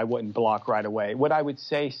way, I wouldn't block right away. What I would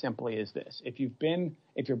say simply is this. If you're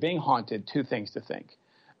being haunted, two things to think.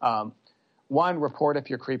 One, report if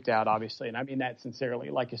you're creeped out, obviously. And I mean that sincerely,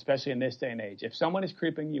 like especially in this day and age. If someone is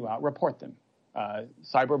creeping you out, report them.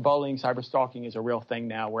 Cyberbullying, cyberstalking is a real thing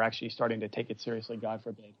now. We're actually starting to take it seriously, God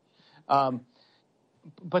forbid.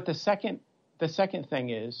 But the second thing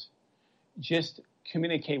is just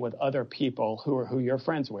communicate with other people who you're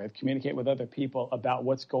friends with. Communicate with other people about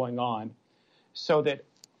what's going on so that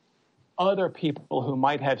other people who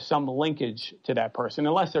might have some linkage to that person,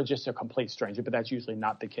 unless they're just a complete stranger, but that's usually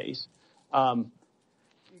not the case,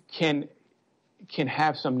 can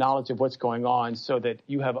have some knowledge of what's going on so that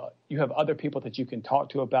you have other people that you can talk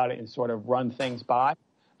to about it and sort of run things by.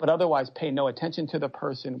 But otherwise, pay no attention to the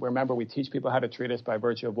person. Remember, we teach people how to treat us by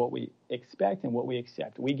virtue of what we expect and what we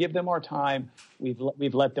accept. We give them our time. We've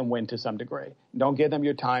let them win to some degree. Don't give them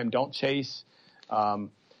your time. Don't chase, and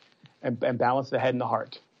balance the head and the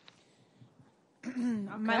heart.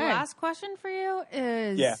 My last question for you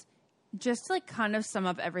is just to like kind of sum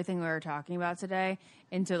up everything we were talking about today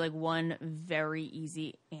into like one very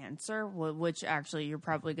easy answer, which actually you're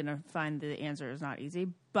probably going to find the answer is not easy,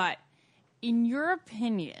 but in your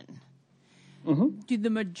opinion, do the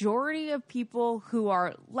majority of people who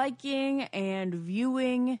are liking and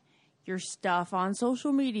viewing your stuff on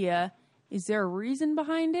social media, is there a reason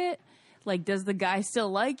behind it? Like, does the guy still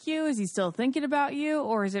like you? Is he still thinking about you?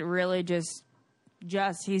 Or is it really just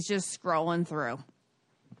he's just scrolling through?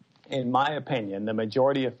 In my opinion, the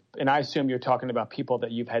majority of, and I assume you're talking about people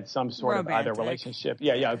that you've had some sort Romantic. of either relationship.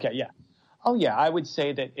 Oh yeah, I would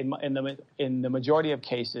say that in the majority of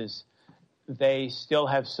cases, they still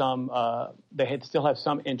have some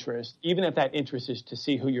interest, even if that interest is to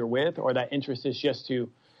see who you're with, or that interest is just to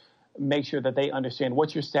make sure that they understand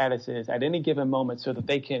what your status is at any given moment, so that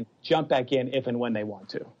they can jump back in if and when they want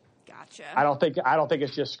to. Gotcha. I don't think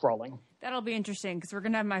it's just scrolling. That'll be interesting because we're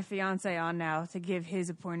going to have my fiance on now to give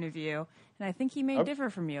his point of view. And I think he may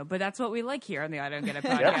differ from you, but that's what we like here on the I Don't Get It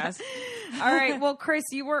podcast. All right. Well, Chris,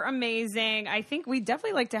 you were amazing. I think we'd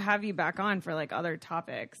definitely like to have you back on for like other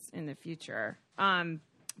topics in the future.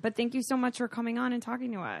 But thank you so much for coming on and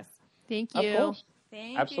talking to us. Thank you. Of course.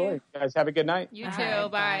 Absolutely. You guys have a good night. You too.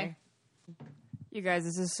 Bye. You guys,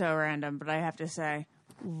 this is so random, but I have to say,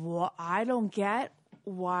 I don't get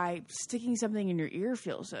why sticking something in your ear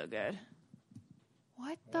feels so good.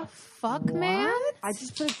 What the fuck, man? I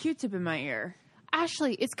just put a Q-tip in my ear.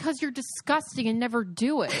 Ashley, it's because you're disgusting and never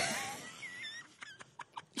do it.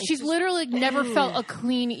 She's literally never felt a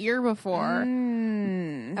clean ear before.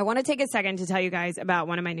 I want to take a second to tell you guys about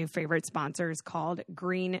one of my new favorite sponsors called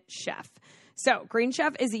Green Chef. So Green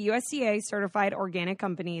Chef is a USDA certified organic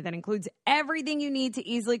company that includes everything you need to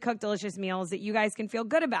easily cook delicious meals that you guys can feel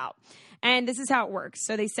good about. And this is how it works.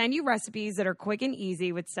 So they send you recipes that are quick and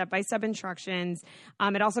easy with step-by-step instructions.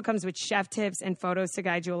 It also comes with chef tips and photos to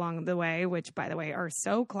guide you along the way, which, by the way, are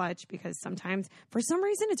so clutch because sometimes, for some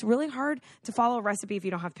reason, it's really hard to follow a recipe if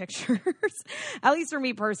you don't have pictures, at least for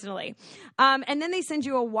me personally. And then they send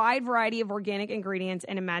you a wide variety of organic ingredients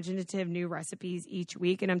and imaginative new recipes each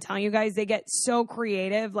week. And I'm telling you guys, they get so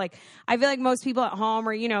creative. Like, I feel like most people at home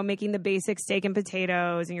are, making the basic steak and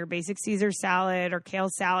potatoes and your basic Caesar salad or kale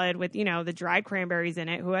salad with, the dried cranberries in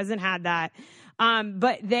it. Who hasn't had that?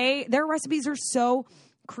 But their recipes are so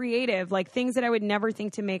creative, like things that I would never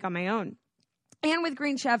think to make on my own. And with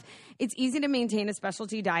Green Chef, it's easy to maintain a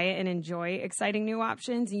specialty diet and enjoy exciting new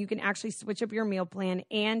options. And you can actually switch up your meal plan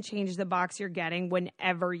and change the box you're getting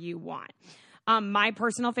whenever you want. My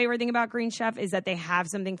personal favorite thing about Green Chef is that they have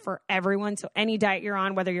something for everyone. So any diet you're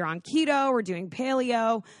on, whether you're on keto or doing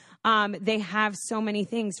paleo, they have so many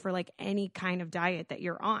things for like any kind of diet that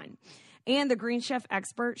you're on. And the Green Chef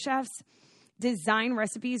expert chefs design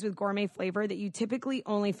recipes with gourmet flavor that you typically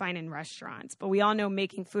only find in restaurants. But we all know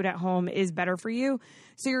making food at home is better for you.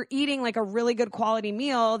 So you're eating like a really good quality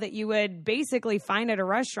meal that you would basically find at a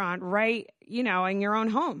restaurant right, in your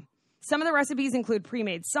own home. Some of the recipes include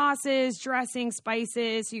pre-made sauces, dressing,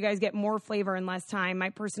 spices, so you guys get more flavor in less time. My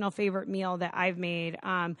personal favorite meal that I've made,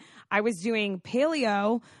 I was doing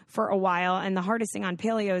paleo for a while, and the hardest thing on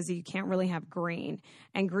paleo is that you can't really have grain.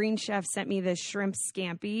 And Green Chef sent me this shrimp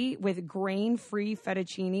scampi with grain-free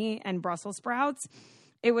fettuccine and Brussels sprouts.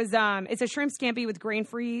 It's a shrimp scampi with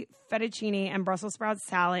grain-free fettuccine and Brussels sprouts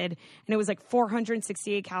salad, and it was like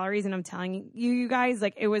 468 calories, and I'm telling you guys,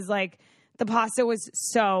 like, it was like The pasta was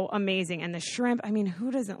so amazing. And the shrimp, I mean, who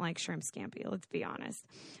doesn't like shrimp scampi? Let's be honest.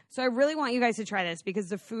 So I really want you guys to try this because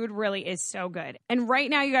the food really is so good. And right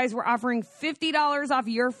now, you guys, we're offering $50 off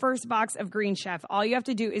your first box of Green Chef. All you have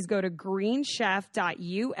to do is go to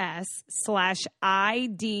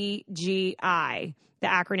greenchef.us/IDGI, the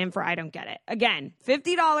acronym for I don't get it. Again,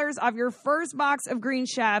 $50 off your first box of Green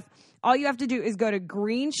Chef. All you have to do is go to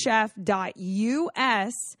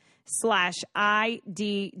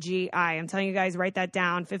greenchef.us/IDGI. I'm telling you guys, write that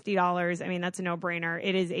down. $50. I mean, that's a no-brainer.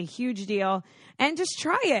 It is a huge deal. And just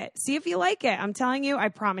try it. See if you like it. I'm telling you, I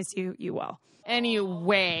promise you, you will.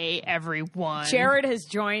 Anyway, everyone. Jared has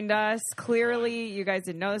joined us. Clearly, you guys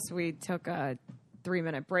didn't know this. We took a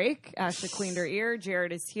 3-minute break. Ashley cleaned her ear.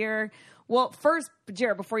 Jared is here. Well, first,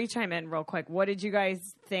 Jared, before you chime in real quick, what did you guys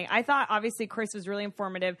think? I thought, obviously, Chris was really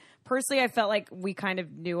informative. Personally, I felt like we kind of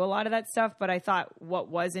knew a lot of that stuff, but I thought what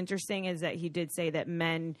was interesting is that he did say that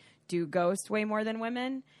men do ghost way more than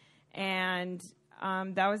women, and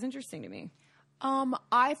that was interesting to me.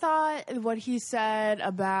 I thought what he said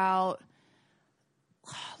about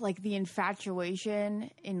like the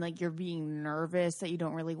infatuation and like you're being nervous that you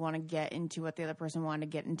don't really want to get into what the other person wanted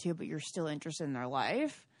to get into, but you're still interested in their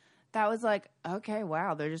life. That was like, okay,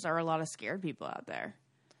 wow, there just are a lot of scared people out there.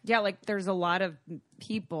 Yeah, like there's a lot of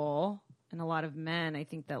people and a lot of men, I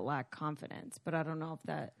think, that lack confidence, but I don't know if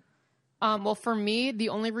that... Well, for me, the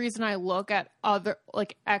only reason I look at other,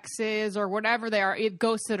 like, exes or whatever they are,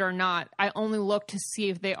 ghosted or not, I only look to see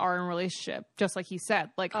if they are in a relationship, just like he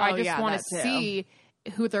said. Like, I just want to see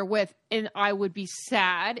who they're with, and I would be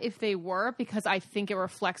sad if they were, because I think it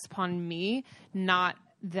reflects upon me, not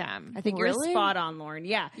them. I think you're spot on, Lauren.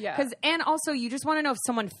 Yeah. And also, you just want to know if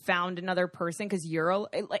someone found another person, because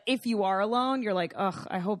if you are alone, you're like, ugh,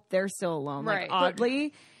 I hope they're still alone. Right. Like,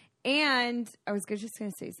 oddly. And I was just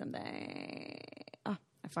going to say something. Oh,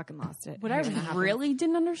 I fucking lost it. What I really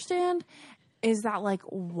didn't understand is that, like,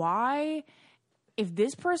 why, if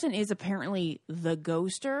this person is apparently the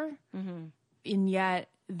ghoster, and yet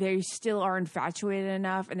they still are infatuated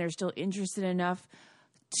enough and they're still interested enough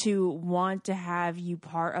to want to have you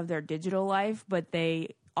part of their digital life, but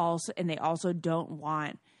they also don't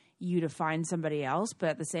want you to find somebody else, but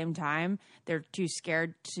at the same time they're too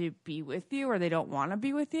scared to be with you, or they don't want to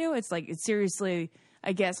be with you. It's like, it's seriously,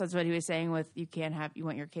 I guess that's what he was saying with you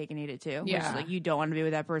want your cake and eat it too. Yeah. Which is like, you don't want to be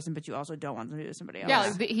with that person, but you also don't want them to be with somebody else.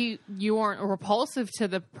 Yeah, like you aren't repulsive to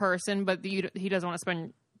the person, but he doesn't want to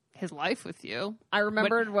spend his life with you. I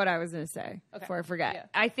remembered what I was going to say before I forget. Yeah.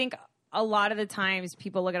 I think a lot of the times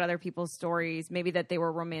people look at other people's stories, maybe that they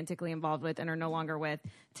were romantically involved with and are no longer with,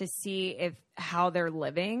 to see how they're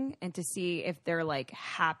living and to see if they're like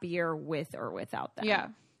happier with or without them. Yeah.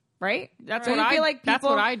 Right? That's what what feel like that's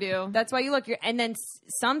what I do. That's why you look. And then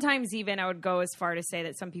sometimes even I would go as far to say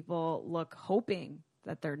that some people look hoping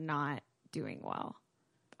that they're not doing well.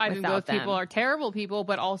 I think those people are terrible people,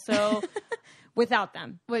 but also... without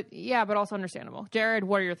them. But also understandable. Jared,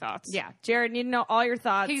 what are your thoughts? Yeah. Jared, need to know all your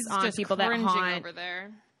thoughts on just people that haunt. over there.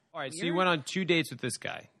 All right, so you went on 2 dates with this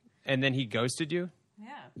guy, and then he ghosted you?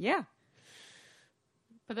 Yeah.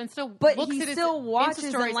 But then still he still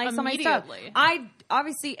watches and likes all my stuff. I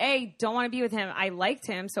obviously, don't want to be with him. I liked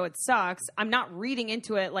him, so it sucks. I'm not reading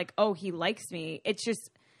into it like, oh, he likes me. It's just...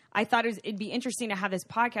 I thought it'd be interesting to have this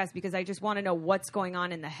podcast because I just want to know what's going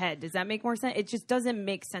on in the head. Does that make more sense? It just doesn't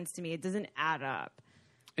make sense to me. It doesn't add up.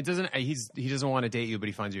 It doesn't. He doesn't want to date you, but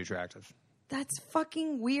he finds you attractive. That's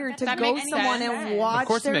fucking weird to that go makes someone sense. and watch Of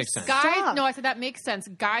course their it makes sense. stuff. Guys, no, I said that makes sense.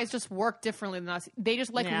 Guys just work differently than us. They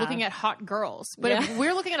just like looking at hot girls. But if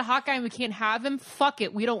we're looking at a hot guy and we can't have him, fuck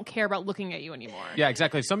it. We don't care about looking at you anymore. Yeah,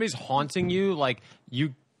 exactly. If somebody's haunting you, like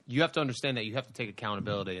you have to understand that you have to take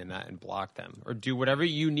accountability in that and block them or do whatever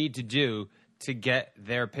you need to do to get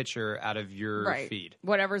their picture out of your feed.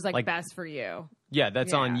 Whatever's like best for you. Yeah,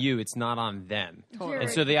 that's on you. It's not on them. Totally. And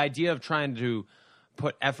so the idea of trying to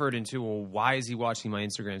put effort into, well, why is he watching my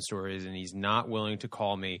Instagram stories and he's not willing to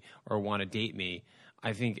call me or want to date me,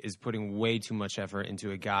 I think is putting way too much effort into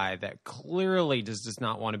a guy that clearly does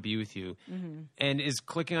not want to be with you and is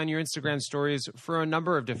clicking on your Instagram stories for a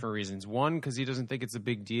number of different reasons. 1, because he doesn't think it's a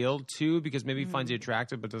big deal. 2, because maybe he finds you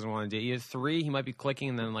attractive but doesn't want to date you. 3, he might be clicking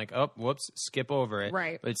and then like, oh, whoops, skip over it.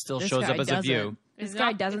 Right. But it still shows up as a view. This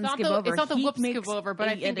guy doesn't skip over. It's not the He whoops makes skip over, but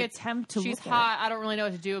I think an it's attempt to she's look at hot. I don't really know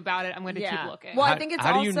what to do about it. I'm going to keep looking. Well, I think it's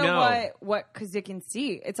how do you also know? what because you can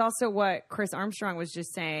see. It's also what Chris Armstrong was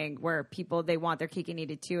just saying, where people, they want their cake and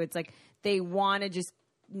eat it too. It's like they want to just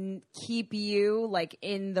keep you like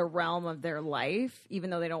in the realm of their life, even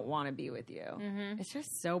though they don't want to be with you. It's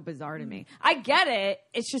just so bizarre to me. I get it.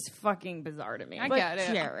 It's just fucking bizarre to me. I get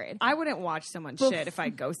it. Jared, I wouldn't watch someone shit if I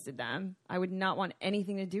ghosted them. I would not want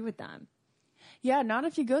anything to do with them. yeah, not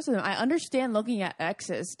if you go to them. I understand looking at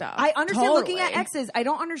exes stuff. I understand Totally. looking at exes. I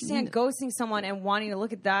don't understand ghosting someone and wanting to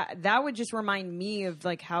look at that. That would just remind me of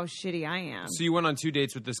like how shitty I am. So you went on 2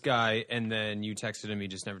 dates with this guy, and then you texted him. He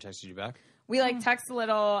just never texted you back. We like text a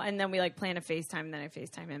little, and then we like plan a FaceTime, and then I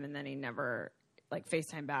FaceTime him, and then he never like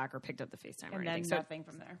FaceTime back or picked up the FaceTime or and anything. then nothing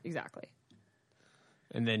from there. Exactly.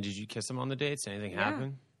 And then did you kiss him on the dates? Anything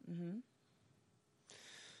happen?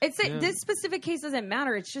 It's this specific case doesn't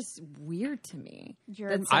matter. It's just weird to me.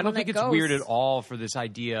 Jared, I don't think it's weird at all for this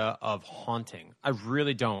idea of haunting. I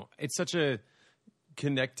really don't. It's such a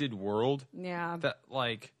connected world Yeah. that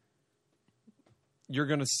like you're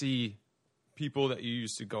gonna see people that you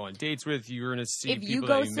used to go on dates with. You're gonna see If you people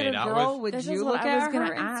that you ghosted made a out girl, with. would This you is what look I was at gonna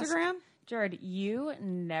her ask. Instagram? Jared, you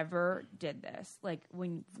never did this. Like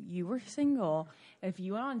when you were single, if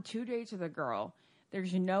you went on 2 dates with a girl,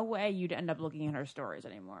 there's no way you'd end up looking at her stories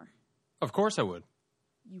anymore. Of course, I would.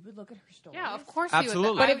 You would look at her stories. Yeah, of course Absolutely.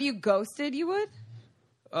 you would. But if you ghosted, you would?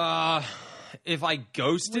 If I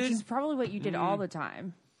ghosted, Which is probably what you did all the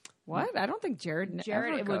time. What? I don't think Jared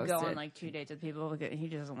Jared ever would go ghosted. on like 2 dates with people. He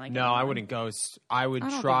just doesn't like. no, anyone. I wouldn't ghost. I would I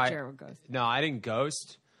don't try. think Jared would ghost. No, I didn't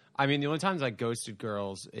ghost. I mean, the only times I ghosted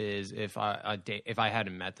girls is if I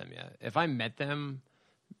hadn't met them yet. If I met them,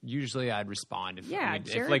 usually I'd respond. If, Yeah, if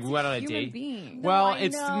Jared's like we went on a a human date. being. Well, I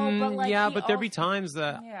it's know, but, like, yeah, he but there'd be also- times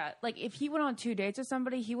that Yeah, like if he went on 2 dates with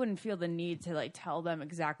somebody, he wouldn't feel the need to like tell them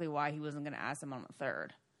exactly why he wasn't going to ask them on the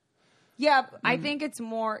third. Yeah, I think it's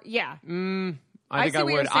more. Yeah, I think see I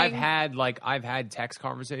what you're would. I've saying. had text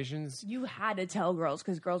conversations. You had to tell girls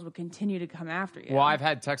because girls would continue to come after you. Well, I've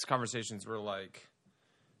had text conversations where like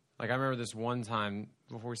I remember this one time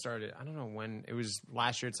before we started. I don't know when it was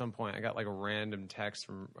last year at some point. I got like a random text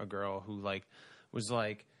from a girl who like was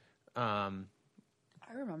like, I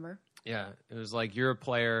remember. yeah, it was like, you're a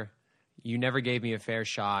player. You never gave me a fair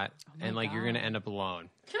shot, and like you're gonna end up alone.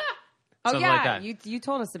 Oh Something yeah, like that. you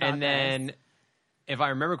told us about. And then, if I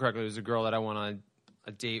remember correctly, it was a girl that I went on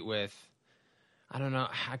a date with. I don't know.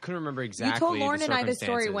 I couldn't remember exactly. you told Lauren the and I the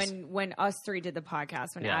story circumstances. when us three did the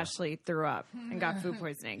podcast when Yeah. Ashley threw up and got food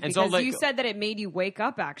poisoning. And Because so, like- you said that it made you wake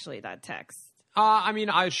up. Actually, that text. I mean,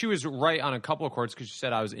 she was right on a couple of courts because she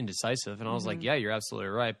said I was indecisive, and I was like, "Yeah, you're absolutely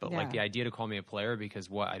right." But like Yeah. the idea to call me a player because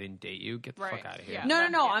what, I didn't date you? Get the Right. fuck out of here. Yeah.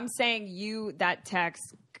 No. I'm saying that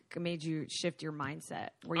text made you shift your mindset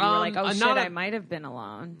where you were like, "Oh shit, I might have been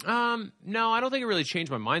alone." No, I don't think it really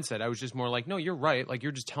changed my mindset. I was just more like, "No, you're right. Like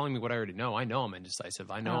you're just telling me what I already know. I know I'm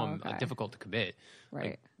indecisive. I know I'm okay. difficult to commit."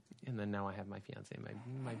 Right. Like, and then now I have my fiance,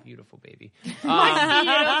 my beautiful baby.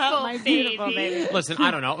 My beautiful baby. Listen,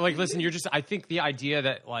 I don't know. Like, listen, I think the idea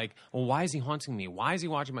that, like, well, why is he haunting me? Why is he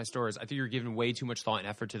watching my stories? I think you're giving way too much thought and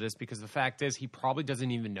effort to this because the fact is he probably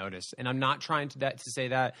doesn't even notice. And I'm not trying to say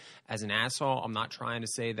that as an asshole. I'm not trying to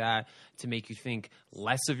say that to make you think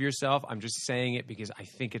less of yourself. I'm just saying it because I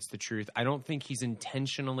think it's the truth. I don't think he's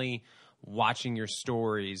intentionally watching your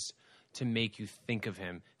stories to make you think of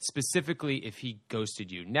him, specifically if he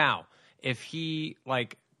ghosted you. Now, if he,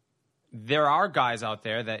 like, there are guys out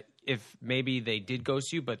there that if maybe they did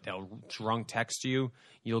ghost you, but they'll drunk text you,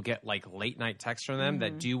 you'll get, like, late night texts from them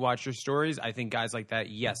that do watch your stories. I think guys like that,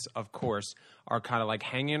 yes, of course, are kind of, like,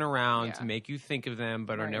 hanging around to make you think of them,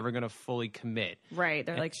 but are never going to fully commit. Right.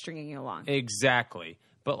 They're like stringing you along. Exactly.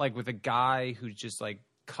 But, like, with a guy who's just, like,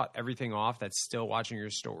 cut everything off that's still watching your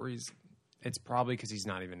stories, it's probably because he's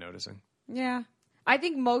not even noticing. Yeah. I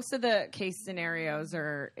think most of the case scenarios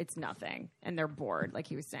it's nothing and they're bored, like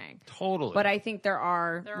he was saying. Totally. But I think there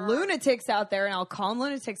are lunatics out there, and I'll call them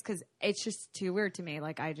lunatics because it's just too weird to me.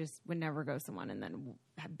 Like, I just would never go someone and then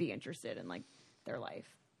be interested in, like, their life.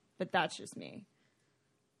 But that's just me.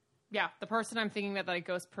 Yeah, the person I'm thinking that I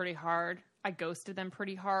ghost pretty hard. I ghosted them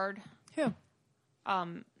pretty hard. Who?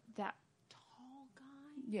 That tall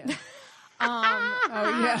guy. Yeah.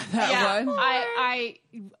 Oh yeah, that one.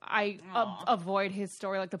 I avoid his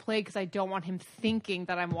story like the plague because I don't want him thinking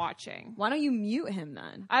that I'm watching. Why don't you mute him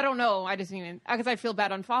then? I don't know. I just mean because I feel bad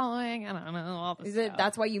unfollowing. I don't know. All this stuff.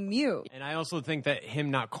 That's why you mute? And I also think that him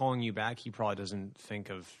not calling you back, he probably doesn't think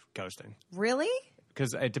of ghosting. Really?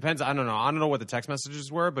 Because it depends. I don't know. I don't know what the text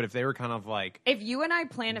messages were, but if they were kind of like... If you and I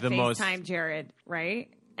plan a The most- FaceTime, Jared, right?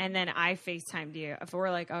 and then I FaceTimed you, if we're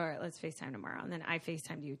like, all right, let's FaceTime tomorrow, and then I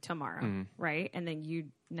FaceTimed you tomorrow, right? And then you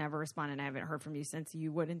never respond, and I haven't heard from you since,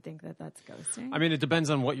 you wouldn't think that that's ghosting? I mean, it depends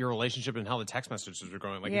on what your relationship and how the text messages are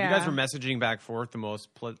going. Like, if you guys were messaging back and forth, the most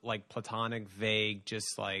platonic, vague,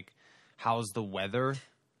 just like, how's the weather?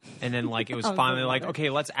 And then, like, it was finally like, okay,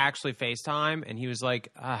 let's actually FaceTime. And he was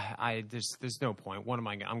like, there's no point. What am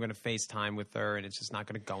I? I'm going to FaceTime with her, and it's just not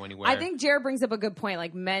going to go anywhere. I think Jared brings up a good point.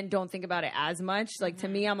 Like, men don't think about it as much. Like, to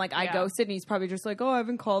me, I'm like, I ghosted, and he's probably just like, oh, I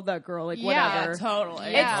haven't called that girl. Like, whatever. Yeah,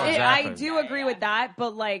 totally. Yeah. Exactly. I do agree with that,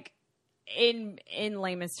 but like, in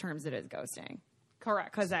lamest terms, it is ghosting.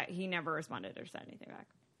 Correct. Because he never responded or said anything back.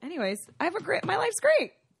 Anyways, my life's great.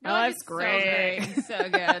 My life's great. So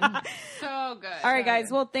good. So good. All right, guys.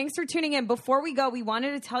 Well, thanks for tuning in. Before we go, we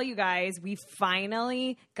wanted to tell you guys we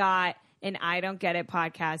finally got an I Don't Get It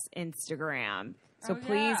podcast Instagram. So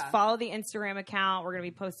please follow the Instagram account. We're going to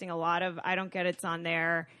be posting a lot of I Don't Get It's on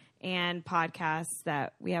there and podcasts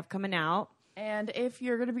that we have coming out. And if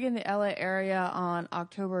you're going to be in the LA area on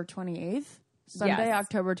October 28th, Sunday,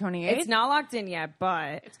 October 28th. It's not locked in yet,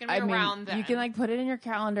 but It's going to be around then. You can like put it in your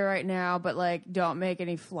calendar right now, but like don't make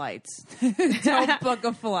any flights. Don't book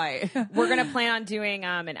a flight. we're going to plan on doing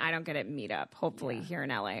an I Don't Get It meetup, hopefully here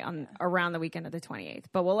in LA around the weekend of the 28th.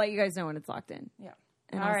 But we'll let you guys know when it's locked in. Yeah.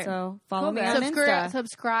 And All right. also follow Cool, me man. on Insta.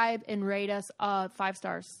 Subscribe and rate us 5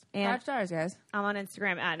 stars. And 5 stars, guys. I'm on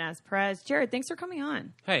Instagram at Naz Perez. Jared, thanks for coming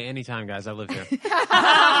on. Hey, anytime, guys. I live here.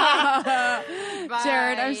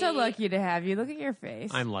 Jared, I'm so lucky to have you. Look at your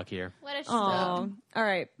face. I'm luckier. Let us Oh, all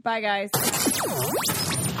right. Bye, guys.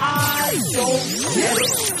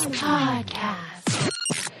 Podcast.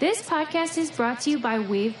 This podcast is brought to you by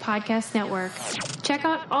Wave Podcast Network. Check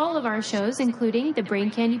out all of our shows, including the Brain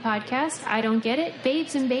Candy Podcast, I Don't Get It,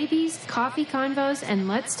 Babes and Babies, Coffee Convos, and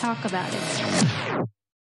Let's Talk About It.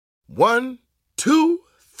 1, 2,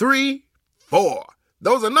 3, 4.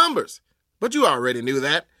 Those are numbers. But you already knew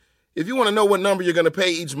that. If you want to know what number you're going to pay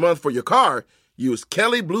each month for your car, use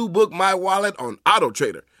Kelly Blue Book My Wallet on Auto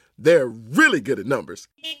Trader. They're really good at numbers.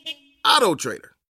 Auto Trader.